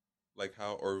 like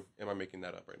how, or am I making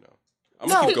that up right now? I'm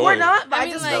No, gonna keep going. we're not. But I I,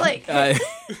 mean, just like- feel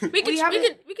like We could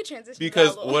haven't- we could transition Because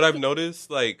to that a little. what I've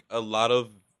noticed, like a lot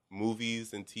of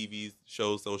movies and TV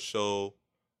shows, they'll show,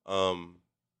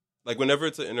 like whenever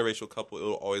it's an interracial couple,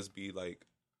 it'll always be like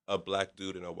a black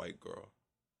dude and a white girl.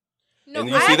 No, And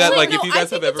you I see that, actually- like, no, if you I guys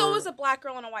think have it's ever- always a black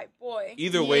girl and a white boy.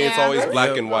 Either way, it's Yeah. always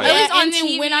black and Yeah. white. At least on And then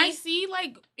TV. when I see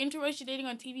like interracial dating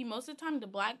on TV, most of the time the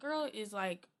black girl is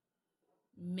like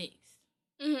mixed.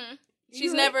 Mm-hmm. She's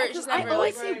you- never. because She's I never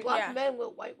always like. see black yeah. men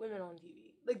with white women on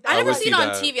TV. Like I I never would see see it on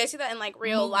that. TV. I see that in like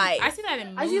real Movies. life. I see that in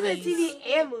movies. I see that in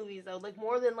TV and movies though. Like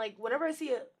more than like whenever I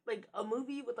see a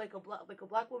movie with like a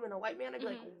black woman and a white man, I'd be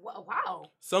like, wow.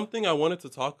 Something I wanted to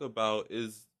talk about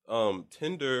is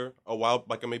Tinder a while,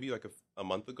 like maybe like a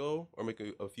month ago or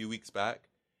maybe a few weeks back,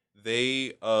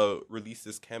 they released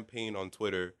this campaign on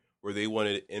Twitter where they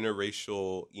wanted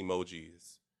interracial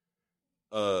emojis.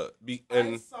 I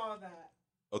saw that.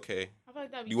 Okay, I feel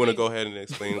like that'd be you want to crazy. go ahead and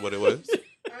explain what it was?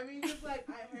 I mean, just like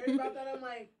I heard about that, I'm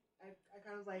like, I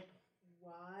kind of was like,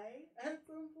 why at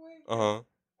some point?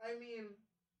 I mean,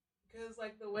 because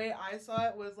like the way I saw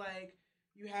it was like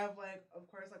you have like, of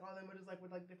course, like all the emojis like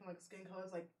with like different like skin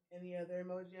colors, like any other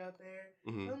emoji out there.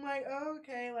 Mm-hmm. I'm like, oh,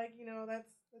 okay, like that's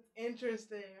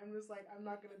interesting. I'm just like, I'm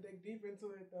not gonna dig deep into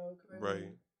it though. 'Cause Right.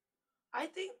 I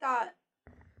think that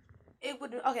it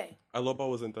would okay. I love I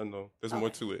wasn't done though. There's more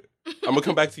Okay. to it. I'm gonna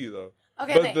come back to you though.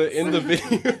 Okay, But thanks. in the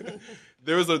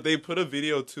video, they put a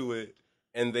video to it,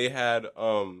 and they had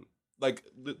like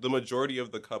the majority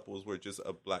of the couples were just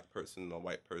a black person and a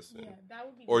white person, Yeah, that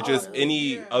would be. or just really? any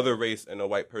Yeah. other race and a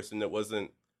white person that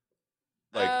wasn't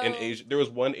like an Oh. Asian. There was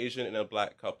one Asian and a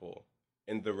black couple,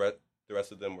 and the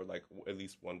rest of them were like at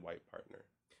least one white partner.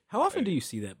 How often do you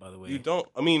see that, by the way? You don't.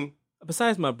 I mean,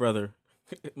 Besides my brother,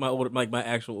 my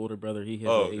actual older brother, he has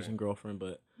Oh, an okay. Asian girlfriend,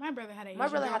 but My brother had a. My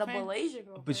Asian brother had a girlfriend. Malaysian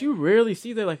girlfriend. but you rarely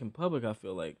see that like in public. I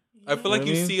feel like. I feel like What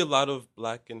I you mean? see a lot of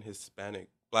black men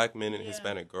and Yeah.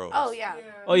 Hispanic girls. Oh yeah,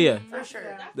 Oh yeah, for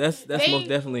sure. that's They- most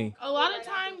definitely. A lot of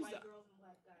times. White girls and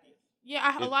black guys.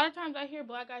 Yeah, a lot of times I hear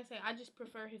black guys say, "I just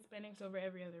prefer Hispanics over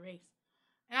every other race,"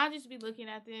 and I'll just be looking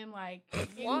at them like,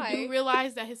 Why? You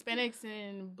realize that Hispanics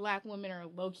and black women are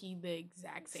low key the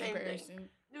exact same Same thing. person.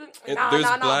 And Nah, there's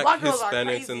nah, nah. black girls are Hispanics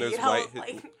crazy, and there's you know, white.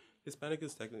 like- Hispanic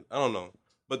is technically, I don't know,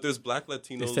 but there's black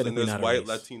Latinos and technically there's not a white race.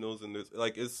 Latinos and there's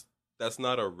like that's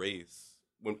not a race.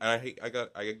 When I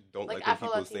don't Like like when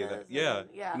people say Afro-Latinos that. and- Yeah,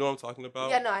 yeah. you know what I'm talking about.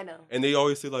 Yeah, no, I know. And they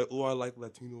always say like, oh, I like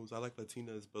Latinos, I like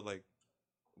Latinas, but like,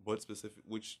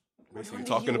 which race are you one do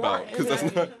talking you about? want? Because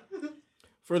that's not.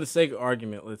 For the sake of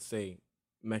argument, let's say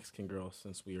Mexican girls,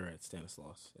 since we are at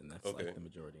Stanislaus, and that's Okay. like the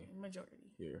majority Majority.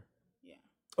 here. Yeah.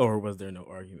 Or was there no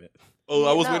argument? Oh,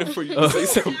 I was No. waiting for you to say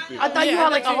something. I thought you Yeah, had I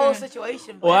like a thought you whole were-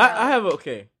 situation. But Well, I have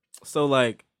okay. So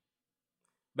like,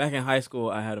 back in high school,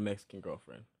 I had a Mexican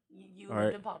girlfriend. You All lived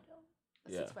right. in Palmdale.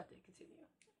 That's Yeah. expected. Continue.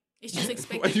 It's just Why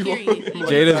expected. you Period. on him like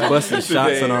Jada's that busting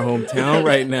shots today? in our hometown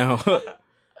right now.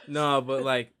 No, but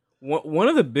like one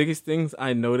of the biggest things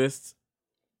I noticed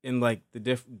in like the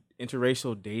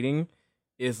interracial dating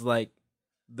is like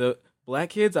the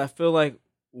black kids. I feel like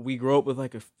we grow up with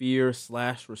like a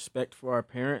fear/respect for our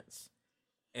parents,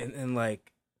 and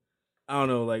like I don't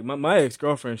know, like my ex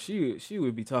girlfriend, she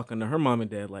would be talking to her mom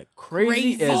and dad like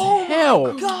crazy, Crazy. as Oh my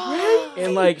hell, God.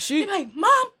 and like she They're like,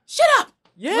 "Mom, shut up."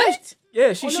 yeah What?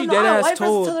 yeah she Oh, no, she no, dead I ass white person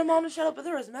told tell their mom to shut up, but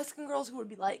there was Mexican girls who would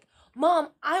be like, "Mom,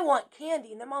 I want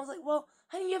candy," and their mom's like, "Well,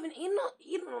 honey, you haven't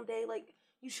eaten all day. Like,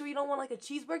 you sure you don't want like a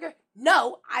cheeseburger?"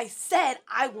 "No, I said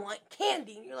I want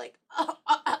candy," and you're like,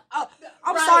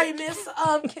 "I'm Right. sorry, miss.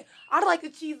 I'd like a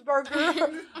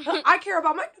cheeseburger. I care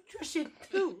about my nutrition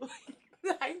too."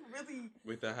 I really,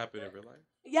 Wait, that happened in real life?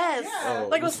 yes. Yeah.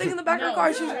 Like I was sitting in the back of her No.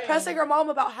 car, she was Right. pressing her mom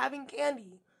about having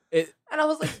candy, it. and I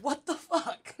was like, "What the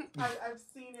fuck?" I've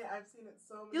seen it. I've seen it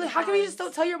so many You're like, "How come you just don't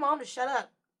times. tell your mom to shut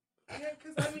up?" Yeah,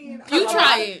 because I mean, You I-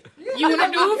 try it. You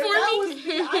wanna do If it that for was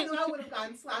me? I know I would have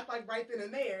gotten slapped like right then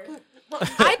and there.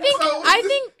 I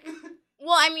think.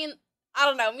 Well, I mean, I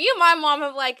don't know. Me and my mom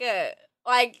have like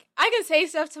I can say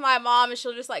stuff to my mom and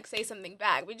she'll just like say something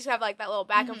back. We just have like that little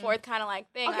back and Mhm. forth kind of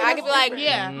like thing. Okay, I could be that's like, different.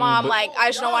 Yeah. "Mom, but- like I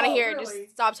just don't want to No, hear it. really.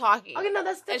 Just stop talking." Okay, no,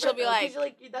 that's different. And she'll be though, 'cause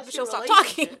like- you're that's But your she'll stop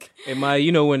talking. relationship. Hey, Maya,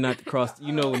 you know when not to cross.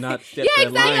 You know not to step Yeah, that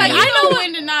exactly, line. like, man. I know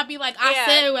when to not be like, I Yeah.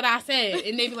 said what I said,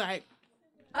 and they be like,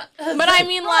 But I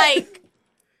mean, like,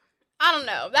 I don't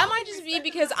know. That might just be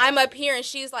because I'm up here and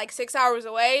she's like 6 hours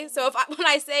away. So if what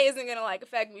I say isn't gonna like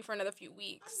affect me for another few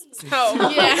weeks. So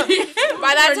yeah.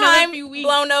 by that For another time, few weeks.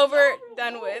 blown over,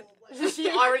 done with. She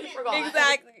already forgot.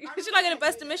 Exactly. She's not gonna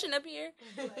bust a mission up here.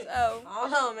 So I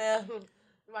don't know, man.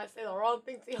 You might say the wrong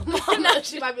thing to your mom. No,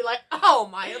 she might be like, "Oh,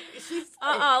 Maya, she's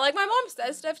like my mom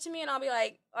says stuff to me and I'll be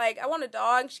like I want a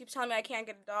dog. She keeps telling me I can't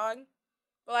get a dog.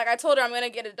 But like I told her I'm gonna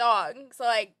get a dog. So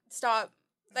like stop.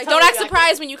 Like Tell don't me act I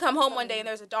surprised when you come home one day and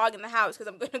there's a dog in the house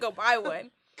because I'm gonna go buy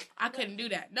one. I couldn't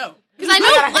do that. No. Because I I got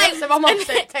know a like hamster. My mom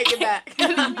said, "Take it back." I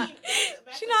mean,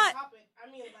 back She to not- the topic, I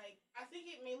mean, like, I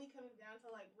think it mainly comes down to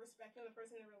like respecting the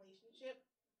person in the relationship,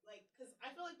 like, because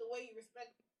I feel like the way you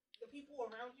respect the people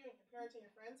around you and your parents and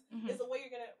your friends Mhm. is the way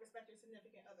you're gonna respect your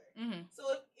significant other. Mm-hmm.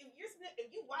 So if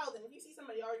you wilding, if you see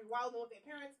somebody already wilding with their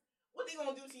parents, what they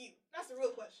gonna do to you? That's the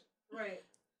real question. Right.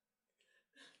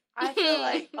 I feel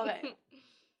like, okay,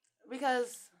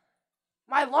 because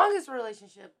my longest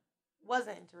relationship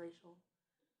wasn't interracial.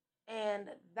 And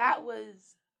that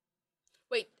was...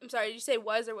 Wait, I'm sorry. Did you say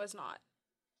was or was not?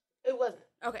 It wasn't.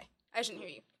 Okay. I shouldn't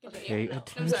hear you. Okay, No, I'm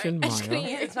attention, sorry. I just couldn't Maya.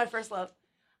 hear. It's my first love.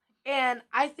 And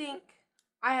I think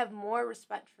I have more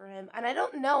respect for him. And I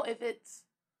don't know if it's...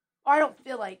 Or I don't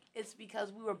feel like it's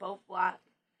because we were both black.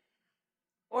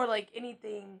 Or, like,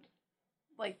 anything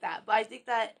like that. But I think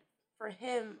that for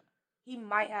him, he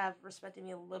might have respected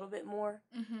me a little bit more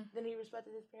than he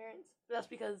respected his parents. But that's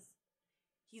because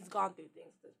he's gone through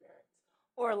things with his parents.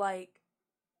 Or, like,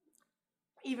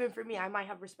 even for me, I might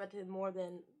have respected him more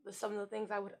than some of the things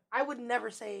I would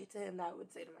never say to him that I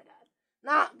would say to my dad.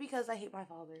 Not because I hate my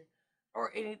father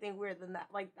or anything weird than that,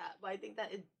 like that. But I think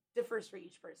that it differs for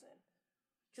each person.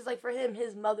 Because, like, for him,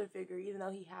 his mother figure, even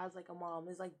though he has, like, a mom,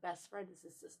 his, like, best friend is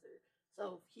his sister.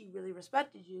 So if he really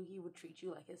respected you, he would treat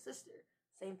you like his sister.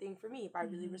 Same thing for me. If I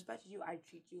really respected you, I'd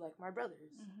treat you like my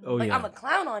brothers. Oh, like, yeah. I'm a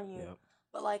clown on you, Yep.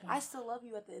 but, like, I still love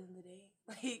you at the end of the day.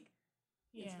 Like,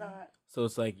 it's not... So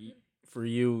it's like, for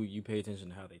you, you pay attention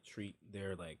to how they treat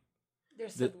their, like... Their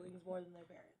siblings more than their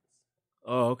parents.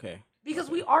 Oh, okay. Because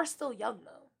we are still young,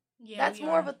 though. Yeah, That's we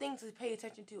more are. of a thing to pay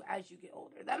attention to as you get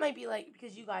older. That might be, like,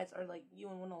 because you guys are, like, you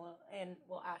and Winola and,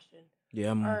 well, Ashton.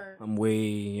 Yeah, Or- I'm way,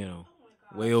 you know,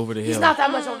 way over the hill. He's not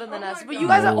that much older than Oh us. my But God. you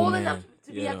guys are Oh, old man. enough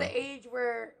to be Yeah. at the age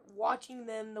where watching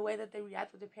them, the way that they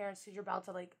react with their parents, because you're about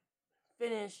to, like,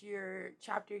 finish your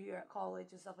chapter here at college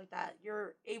and stuff like that.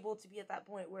 You're able to be at that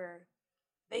point where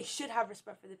they should have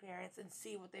respect for their parents and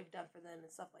see what they've done for them and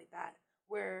stuff like that.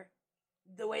 Where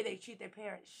the way they treat their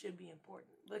parents should be important.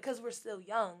 Because we're still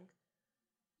young,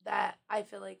 that I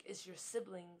feel like it's your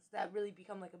siblings that really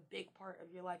become, like, a big part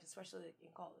of your life, especially, like, in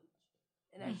college.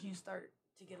 And as you start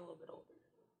to get a little bit older.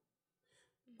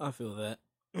 I feel that.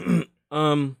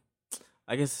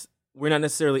 I guess we're not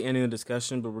necessarily ending the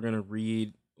discussion, but we're gonna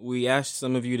read. We asked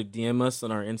some of you to DM us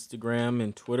on our Instagram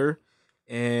and Twitter,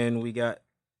 and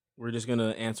we're just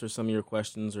gonna answer some of your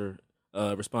questions or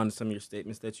respond to some of your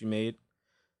statements that you made.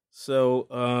 So,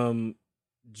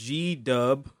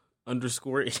 GDub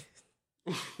 _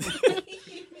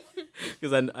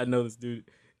 because I know this dude.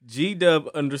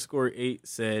 GDub _ 8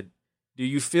 said, "Do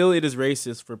you feel it is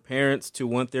racist for parents to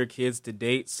want their kids to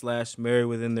date / marry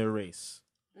within their race?"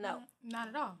 No. Not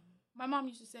at all. My mom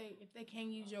used to say, if they can't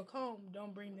use your comb,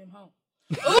 don't bring them home.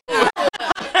 I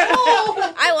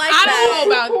like I that. don't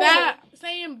know about that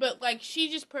saying, but, like, she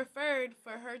just preferred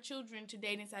for her children to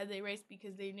date inside their race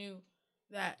because they knew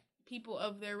that people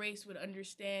of their race would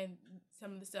understand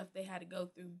some of the stuff they had to go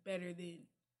through better than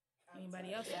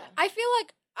anybody else. Yeah. I feel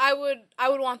like I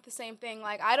would want the same thing.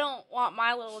 Like, I don't want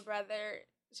my little brother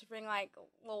to bring, like,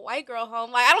 a little white girl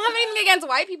home. Like, I don't have anything against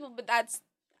white people, but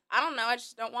I don't know. I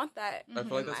just don't want that. I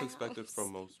feel like that's My expected house.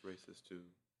 from most races too.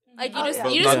 Like, Oh, yeah.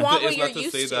 you But just not want to- what it's you're not to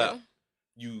used say to. that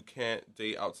you can't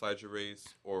date outside your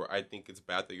race, or I think it's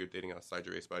bad that you're dating outside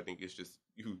your race, but I think it's just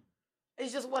you.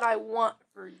 It's just what I want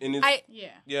for you. And it's,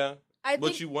 Yeah. yeah, I what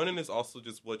think you want is also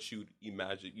just what you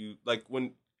imagine. You like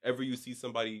whenever you see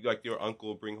somebody like your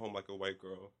uncle bring home like a white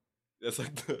girl. That's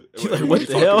like You're like, what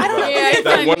the hell? I don't Yeah, think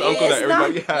that it's one like- uncle that it's not-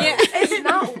 everybody has. Yeah. It's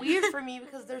not weird for me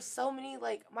because there's so many,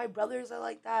 like, my brothers are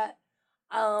like that.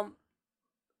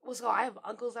 What's it called? I have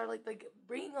uncles that are like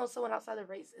bringing home someone outside the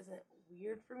race isn't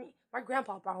weird for me. My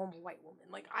grandpa brought home a white woman.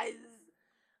 Like,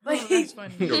 Oh, that's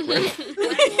funny. Your grandpa.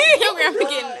 Your grandpa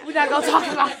getting we're not gonna talk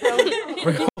about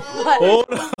him. Hold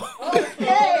on.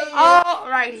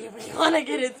 Alrighty, if we want to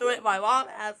get into it, my mom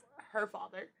asked her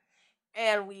father,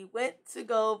 and we went to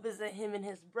go visit him and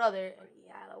his brother, and he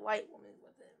had a white woman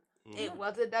with him. It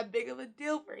wasn't that big of a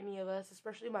deal for any of us,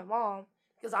 especially my mom,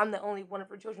 because I'm the only one of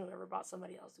her children who ever brought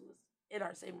somebody else who was in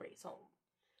our same race home.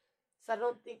 So I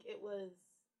don't think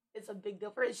it's a big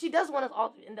deal for her. She does want us all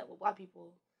to end up with black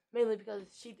people, mainly because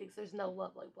she thinks there's no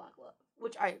love like black love,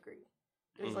 which I agree.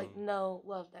 There's like no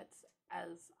love that's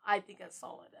as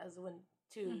solid as when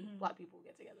two black people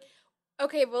get together.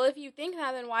 Okay, well, if you think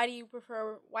that, then why do you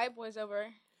prefer white boys over?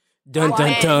 Dun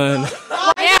dun dun.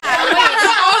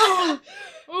 Yeah,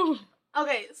 Ooh.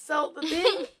 Okay, so the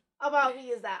thing about me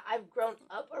is that I've grown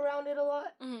up around it a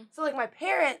lot. Mhm. So, like, my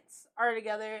parents are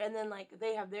together, and then, like,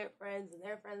 they have their friends, and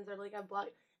their friends are, like, black.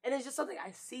 And it's just something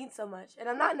I've seen so much. And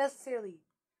I'm not necessarily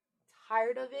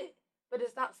tired of it, but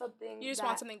it's not something you just that,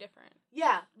 want something different.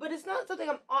 Yeah, but it's not something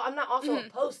I'm not also Mhm.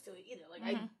 opposed to it either. Like,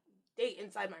 I date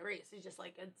inside my race. It's just,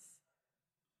 like, it's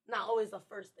not always the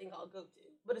first thing I'll go to.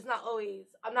 But it's not always,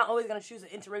 I'm not always going to choose an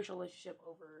interracial relationship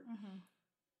over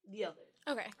the other.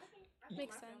 Okay. I think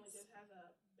Makes my family sense. just has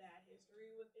a bad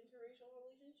history with interracial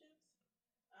relationships.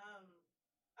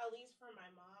 At least for my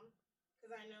mom, because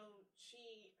I know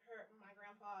my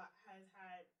grandpa has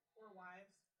had 4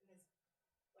 wives in his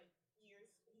like years.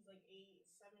 He's like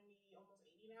 70, almost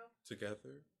 80 now.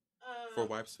 Together? 4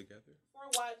 wives together? 4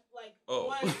 wives, like Oh.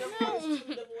 1 divorce,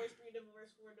 2 divorce, 3 divorce,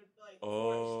 4 like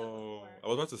 4 still before. I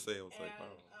was about to say, I was like,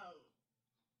 wow.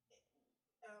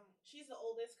 She's the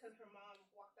oldest because her mom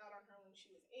walked out on her when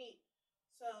she was 8.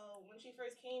 So when she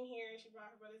first came here, she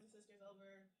brought her brothers and sisters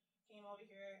over, came over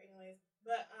here, anyways.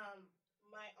 But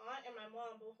my aunt and my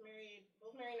mom both married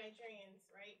Nigerians,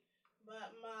 right?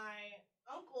 But my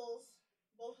uncles,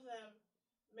 both of them,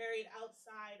 married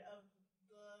outside of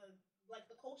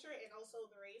the culture and also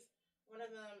the race. One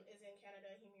of them is in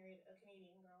Canada. He married a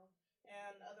Canadian girl,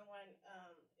 and the other one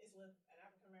is with an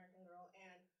African American girl.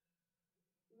 And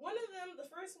one of them, the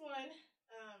first one,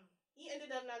 he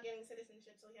ended up not getting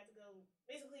citizenship, so he had to go.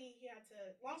 Basically, he had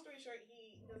to. Long story short,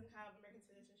 he doesn't have American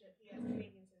citizenship. He has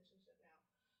Canadian citizenship now.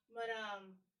 But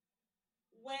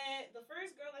when the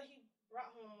first girl that he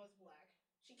brought home was black,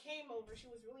 she came over. She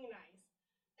was really nice,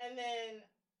 and then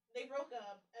they broke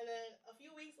up. And then a few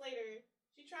weeks later,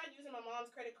 she tried using my mom's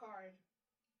credit card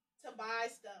to buy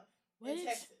stuff in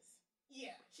Texas.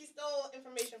 Yeah, she stole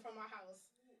information from our house.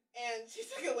 And she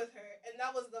took it with her, and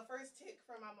that was the first tick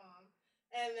from my mom.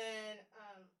 And then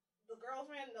the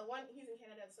girlfriend, the one, he's in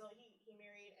Canada, so he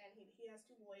married, and he has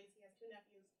 2 boys. He has 2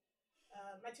 nephews,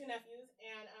 my 2 nephews,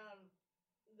 and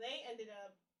they ended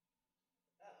up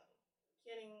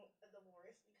getting a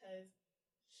divorce because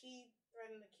she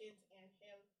threatened the kids and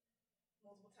him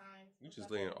multiple times. You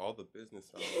just laying all the business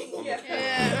out.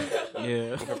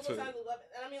 Yeah. Multiple times,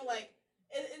 and I mean, like,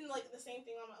 and like the same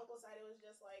thing on my uncle's side. It was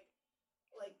just like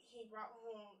he brought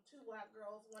home 2 black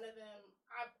girls. One of them,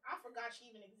 I forgot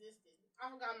she even existed. I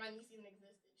forgot my niece even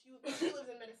existed. She lives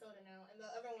in Minnesota now, and the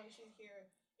other one, she's here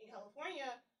in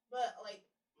California. But like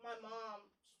my mom,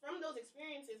 from those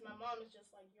experiences, my mom is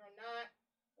just like, you're not,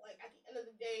 like, at the end of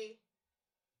the day,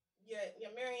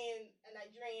 you're marrying a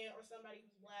Nigerian or somebody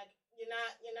who's black. You're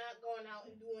not going out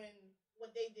and doing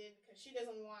what they did because she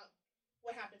doesn't want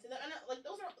what happened to them. And like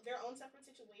those are their own separate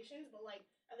situations, but like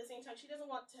at the same time, she doesn't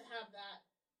want to have that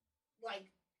like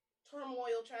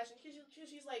turmoil, trash, and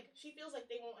she's like, she feels like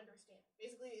they won't understand.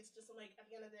 Basically, it's just like at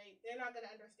the end of the day, they're not gonna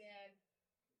understand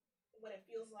what it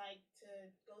feels like to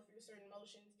go through certain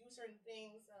emotions, do certain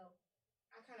things. So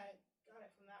I kind of got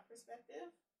it from that perspective.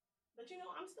 But you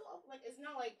know, I'm still like, it's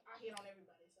not like I hate on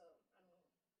everybody. So I mean,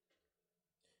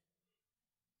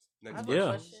 Next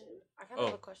Yeah. question. I kind of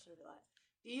have a question for that.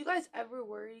 Do you guys ever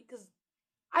worry? Because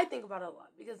I think about it a lot.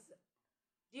 Because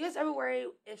do you guys ever worry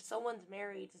if someone's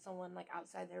married to someone like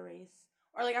outside their race?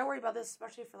 Or like I worry about this,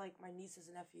 especially for like my nieces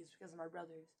and nephews because of my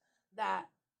brothers, that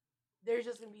there's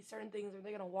just gonna be certain things where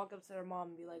they're gonna walk up to their mom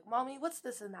and be like, "Mommy, what's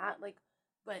this and that?" Like,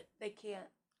 but they can't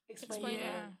explain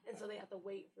it, and so they have to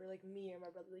wait for like me or my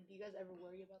brother. Like, do you guys ever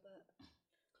worry about that?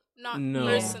 Not No.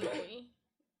 personally,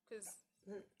 because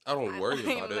I don't worry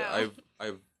I about don't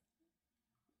it.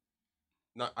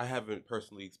 know. I haven't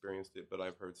personally experienced it, but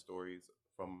I've heard stories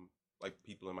from like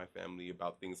people in my family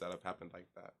about things that have happened like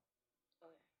that.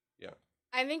 Yeah.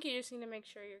 I think you just need to make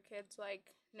sure your kids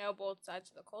like know both sides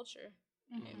of the culture.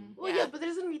 Mm-hmm. Well, yeah, but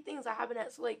there's gonna be things that happen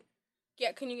at like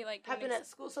Yeah, can you like happen at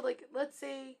school. So like, let's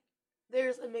say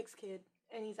there's a mixed kid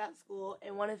and he's at school,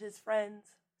 and one of his friends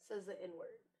says the N word.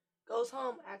 Goes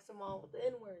home, asks their mom what the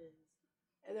N word is,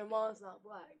 and their mom's not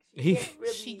black.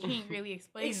 She can't really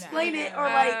explain it, or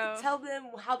like tell them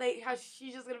how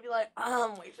she's just gonna be like,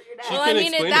 wait for your dad. Well, I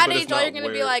mean, at that age, all you're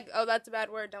gonna be like, "Oh, that's a bad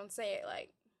word. Don't say it."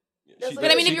 Like,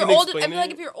 but I mean, if you're old, I feel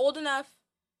like if you're old enough,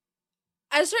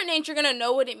 at a certain age, you're gonna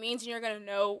know what it means, and you're gonna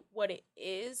know what it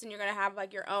is, and you're gonna have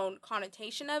like your own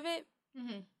connotation of it.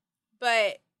 Mm-hmm.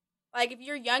 But like, if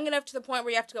you're young enough to the point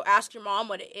where you have to go ask your mom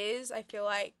what it is, I feel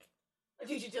like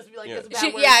you should just be like, Yeah. "It's a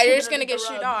bad word." Yeah, you're just gonna get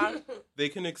shooed off. They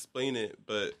can explain it,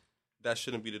 but that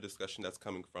shouldn't be the discussion that's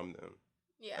coming from them.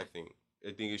 Yeah, I think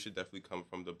it should definitely come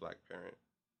from the black parent.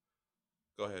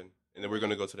 Go ahead, and then we're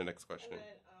gonna go to the next question. And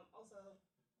then also,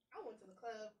 I went to the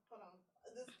club. Hold on,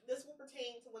 this will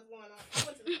pertain to what's going on. I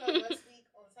went to the club last week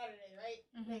on Saturday, right?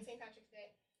 Mm-hmm. St. Patrick's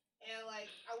Day, and like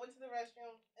I went to the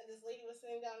restroom, and this lady was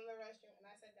sitting down in the restroom, and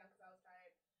I sat down because I was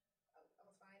tired. I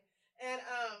was fine, and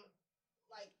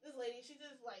like this lady, she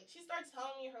just like she starts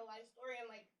telling me her life story, and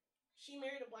like she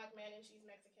married a black man and she's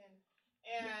Mexican,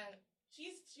 and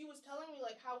she was telling me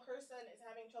like how her son is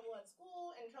having trouble at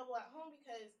school and trouble at home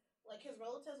because like his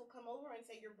relatives will come over and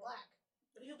say you're black,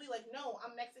 but he'll be like, no,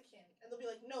 I'm Mexican, and they'll be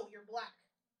like, no, you're black,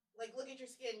 like look at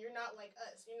your skin, you're not like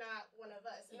us, you're not one of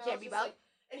us. And You can't be black. like,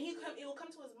 and he will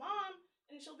come to his mom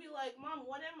And she'll be like, Mom,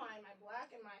 what am I? Am I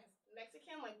black? Am I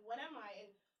Mexican? Like, what am I?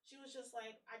 And she was just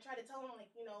like, I try to tell him,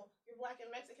 like, you know, you're black and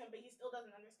Mexican, but he still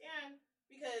doesn't understand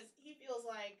because he feels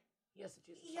like He has to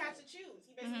choose. he has to choose.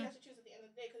 He basically has to choose at the end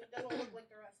of the day because he doesn't look like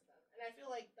the rest of them. And I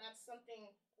feel like that's something,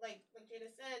 like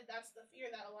Jada said, that's the fear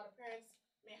that a lot of parents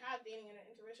may have dating in an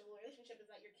interracial relationship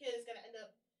is that your kid is going to end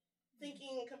up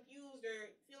thinking confused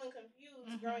or feeling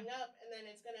confused growing up, and then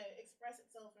it's going to express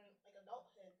itself in like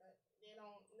adulthood, but they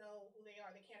don't know who they are.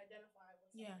 They can't identify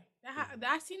with something. Yeah,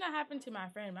 I've seen that happen to my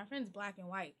friend. My friend's black and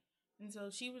white, and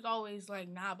so she was always like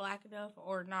not black enough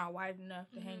or not white enough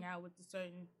to hang out with a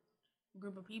certain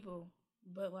group of people.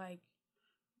 But like,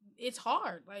 it's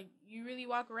hard. Like, you really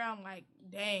walk around like,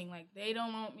 dang, like they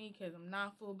don't want me because I'm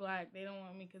not full black. They don't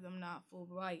want me because I'm not full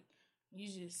white. You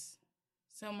just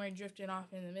somewhere drifting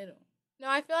off in the middle. No,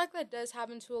 I feel like that does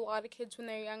happen to a lot of kids when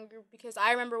they're younger because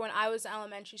I remember when I was in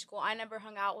elementary school, I never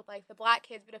hung out with, like, the black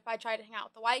kids, but if I tried to hang out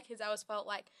with the white kids, I always felt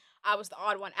like I was the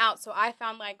odd one out, so I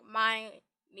found, like, my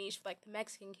niche for, like, the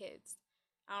Mexican kids.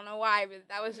 I don't know why, but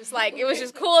that was just, like, it was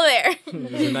just cool there.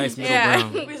 It was a nice middle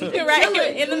ground.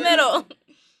 Right, in the middle.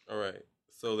 All right.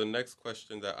 So the next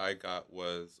question that I got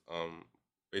was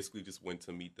basically just when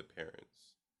to meet the parents.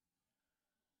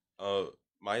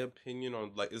 My opinion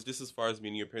on, like, it's just as far as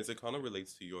meeting your parents, it kind of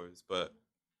relates to yours, but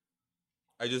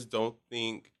I just don't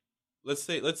think, let's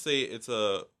say it's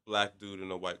a black dude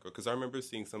and a white girl, because I remember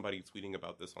seeing somebody tweeting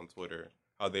about this on Twitter,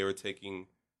 how they were taking,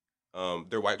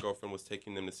 their white girlfriend was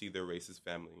taking them to see their racist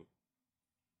family.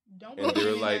 And they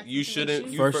were like, you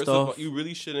shouldn't, first of all, you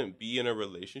really shouldn't be in a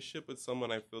relationship with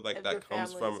someone, I feel like, that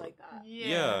comes from, like that.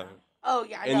 Yeah. Oh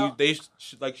yeah, I know. They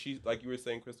like you were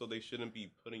saying, Crystal, they shouldn't be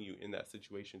putting you in that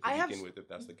situation to begin with, if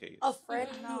that's the case. A friend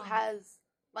who has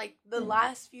like the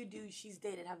last few dudes she's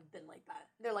dated have been like that.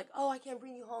 They're like, oh, I can't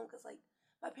bring you home because like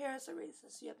my parents are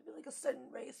racist, so you have to be like a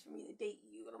certain race for me to date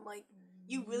you. And I'm like,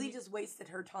 you really just wasted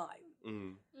her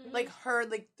time, like her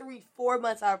like 3-4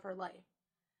 months out of her life,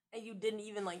 and you didn't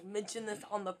even like mention this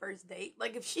on the first date.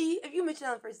 Like if you mentioned it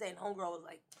on the first date and homegirl was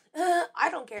like, I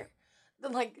don't care.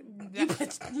 Then, like, you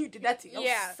did that to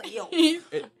yourself. Sale.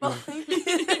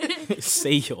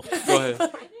 Go ahead.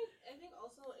 I think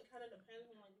also it kind of depends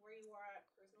on, like, where you are at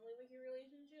personally with your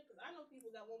relationship. Because I know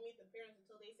people that won't meet the parents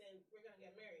until they say, we're going to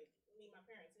get married. Meet my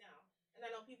parents now. And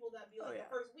I know people that be, like, the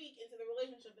first week into the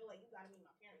relationship, they're like, you got to meet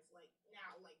my parents, like,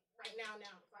 now. Like, right now,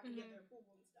 so I can get their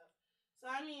approval and stuff. So,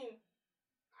 I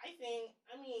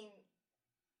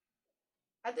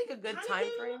think a good time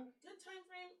frame.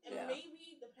 And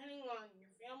maybe, depending on your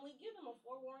family, give them a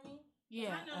forewarning.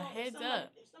 Yeah, I know a heads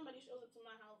up. If somebody shows up to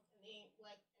my house and they ain't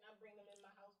black and I bring them in my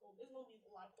household, there's going to be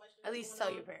a lot of questions. At least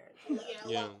tell your parents. Yeah, a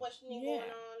lot of questioning going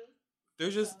on.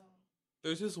 There's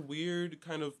this weird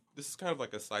kind of, this is kind of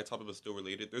like a side topic but still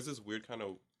related. There's this weird kind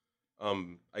of,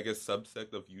 I guess,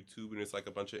 subsect of YouTube, and it's like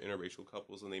a bunch of interracial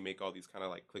couples, and they make all these kind of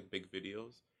like clickbait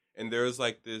videos. And there's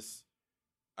like this,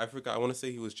 I forgot, I want to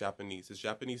say he was Japanese. This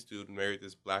Japanese dude married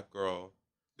this black girl.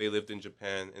 They lived in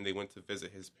Japan, and they went to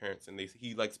visit his parents, and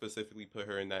he like specifically put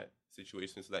her in that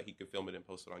situation so that he could film it and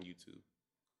post it on YouTube.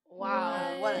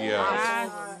 Wow. What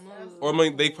Or I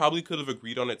mean, they probably could have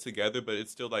agreed on it together, but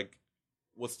it's still like,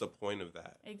 what's the point of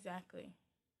that? Exactly.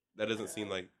 That doesn't seem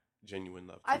like genuine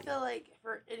love. I feel like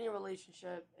for any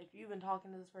relationship, if you've been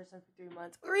talking to this person for 3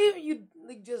 months, or even you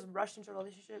like just rush into a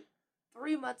relationship,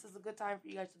 3 months is a good time for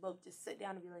you guys to both just sit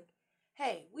down and be like,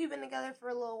 hey, we've been together for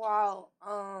a little while.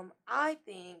 I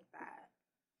think that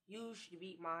you should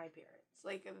meet my parents.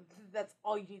 Like, that's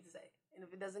all you need to say. And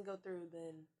if it doesn't go through,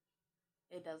 then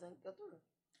it doesn't go through.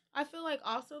 I feel like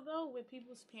also, though, with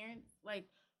people's parents, like,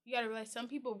 you gotta realize some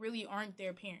people really aren't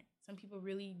their parents. Some people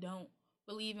really don't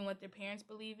believe in what their parents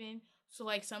believe in. So,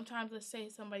 like, sometimes, let's say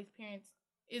somebody's parents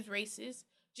is racist,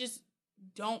 just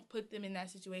don't put them in that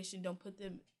situation.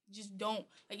 Just don't.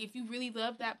 Like, if you really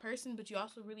love that person, but you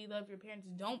also really love your parents,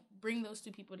 don't bring those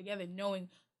two people together knowing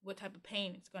what type of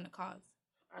pain it's going to cause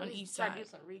on each side. Try to do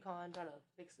some recon, try to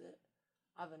fix it.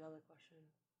 I have another question.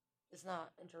 It's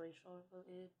not interracial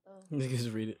related, though.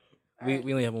 Just read it. Right.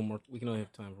 We only have one more. We can only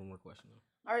have time for one more question, though.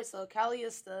 All right, so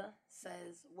Callista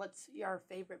says, what's your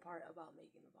favorite part about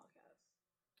making the podcast?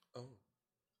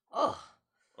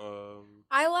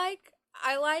 I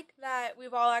like that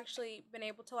we've all actually been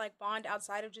able to like bond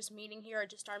outside of just meeting here or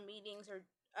just our meetings or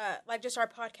like just our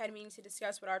podcast meetings to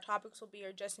discuss what our topics will be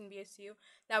or just in BSU.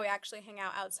 Now we actually hang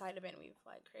out outside of it and we've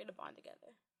like created a bond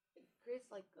together. It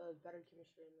creates like a better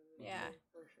chemistry in the room. Yeah.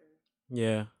 For sure.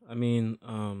 Yeah, I mean,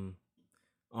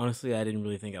 honestly, I didn't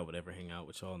really think I would ever hang out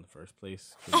with y'all in the first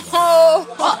place. Oh,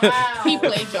 He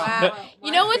played y'all.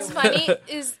 You know what's funny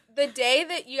is the day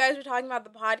that you guys were talking about the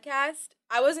podcast,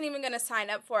 I wasn't even going to sign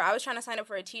up for it. I was trying to sign up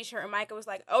for a t-shirt, and Micah was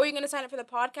like, oh, you're going to sign up for the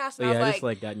podcast? And So I yeah, was I just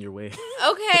like got in your way.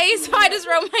 okay, so I just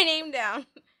wrote my name down.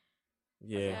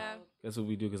 Yeah. That's what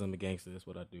we do because I'm a gangster. That's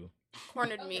what I do.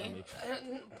 Cornered me.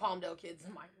 Palmdale kids,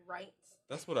 am I right?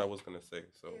 That's what I was gonna say.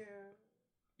 So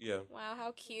yeah. Wow,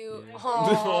 how cute. Yeah.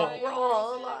 Oh, we're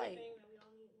all alike.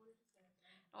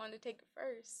 I wanted to take it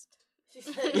first. She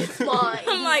said it's mine.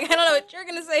 I'm like, I don't know what you're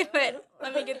going to say, but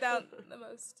let me get down the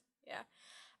most. Yeah.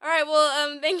 All right,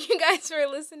 well, thank you guys for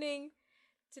listening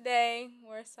today.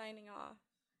 We're signing off.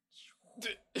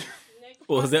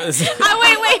 Well, wait.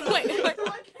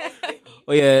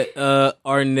 Oh yeah,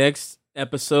 our next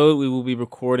episode we will be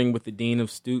recording with the Dean of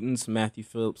Students, Matthew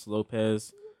Phillips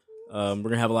Lopez. We're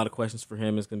gonna have a lot of questions for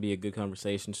him. It's gonna be a good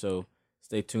conversation, so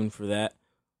stay tuned for that.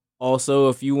 Also,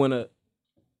 if you wanna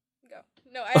Go.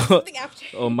 No, I have something after.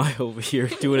 Oh, my over here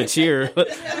doing a cheer.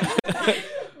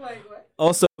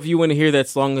 Also, if you want to hear that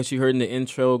song that you heard in the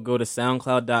intro, go to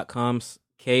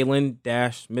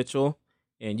soundcloud.com/Kaylin-Mitchell,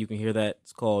 and you can hear that.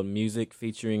 It's called Music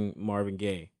featuring Marvin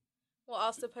Gaye. We'll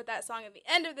also put that song at the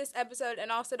end of this episode,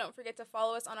 and also don't forget to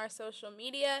follow us on our social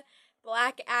media,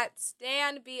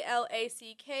 Black@Stan,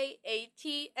 BLACKATSTAN.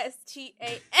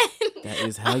 That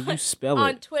is how you spell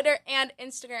on it. Twitter and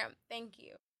Instagram. Thank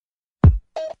you.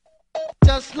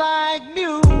 Just like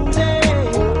music.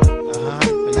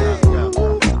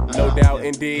 No doubt,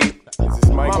 indeed. This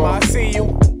is Mike. Mama, I see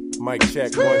you. Mic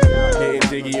check one. Getting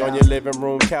jiggy on your living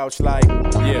room couch like,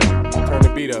 yeah. Turn the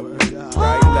beat up.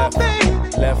 Right, left.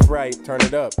 Left, right. Turn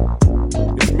it up.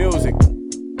 It's music.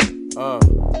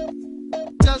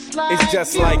 It's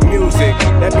just like music.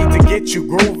 That beat to get you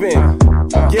grooving.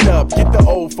 Get up, get the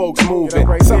old folks moving.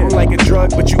 Something like a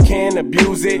drug, but you can't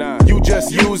abuse it. You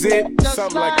just use it.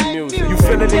 Something like the music. You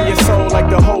feel it in your soul like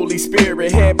the Holy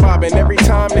Spirit. Head bobbing every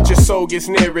time that your soul gets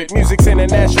near it. Music's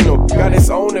international, got its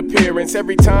own appearance.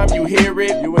 Every time you hear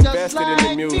it, you invested in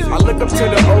the music. I look up to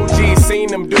the OGs, seen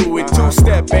them do it.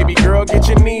 Two-step, baby girl, get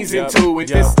your knees into it.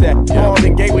 This, that,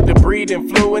 Marvin Gaye with the breed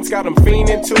influence. Got them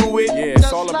fiending to it. Yeah,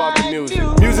 it's all about the music.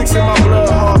 Music's in my blood,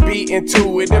 heartbeat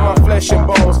into it. In my flesh and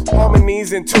bones, harmonies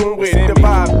in tune with the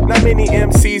vibe. Not many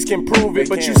MCs can prove it,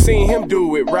 but you seen him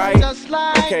do it, right?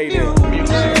 Okay then,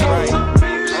 music's right.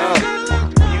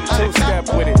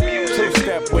 Two-step with it,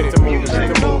 two-step with it. Move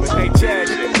it, move it. Hey Chad,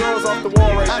 get them girls off the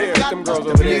wall right there. Get them girls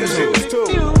over there. Shoes too.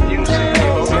 Hey,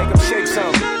 go make them shake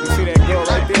something. You see that girl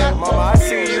right there? Mama, I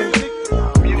see you.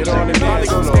 Get on and probably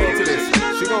gonna stay to this.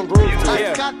 She gonna groove to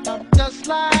it.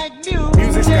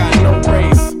 Music's got no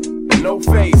race, no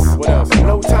face. What else?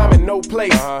 No time and no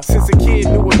place. Since a kid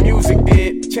knew what music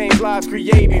did, changed lives,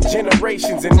 created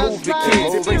generations, and moved the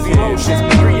kids. It brings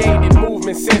emotions, created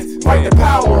movement since. Fight the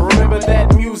power. Remember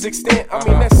that music stint? I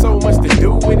mean, that's so much to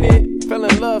do with it. Fell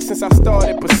in love since I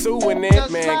started pursuing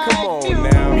it. Man, come on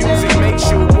now. Music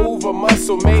makes you move a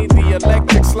muscle. Made the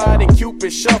electric slide and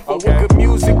Cupid shuffle. With good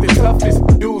music, the toughest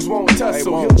dudes won't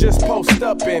tussle. He'll just post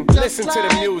up and listen to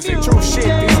the music. True shit,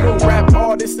 these new rap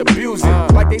artists abuse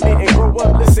it. Like they didn't grow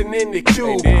up listening to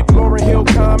Cube. Lauryn Hill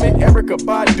comment, Erykah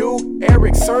Badu,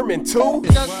 Eric Sermon too.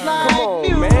 Come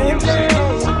on, man.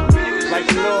 Like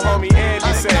the little homie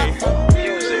Andy say.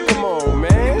 Come on,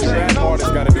 man. Rap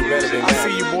artists gotta do better than that. I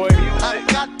see you, boy.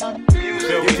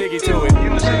 Get jiggy to it. You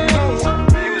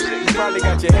probably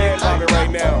got your head bobbing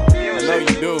right now. I know you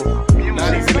do.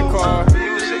 90s in the car.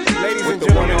 Ladies and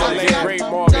gentlemen, the late great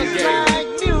Marvin Gaye.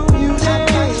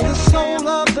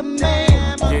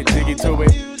 Get jiggy to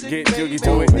it. Get jiggy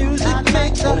to it. Music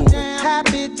makes a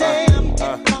happy day.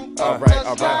 All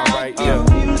right, yeah.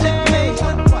 Music makes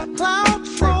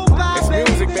clouds roll by. It's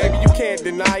music, baby, you can't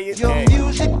deny it. Your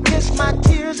music is my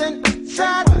tears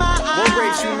inside my eyes. What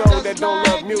race you know that don't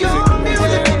love music? Your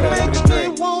music makes me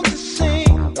want to sing.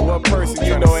 And what person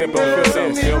you know ain't gonna feel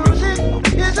this?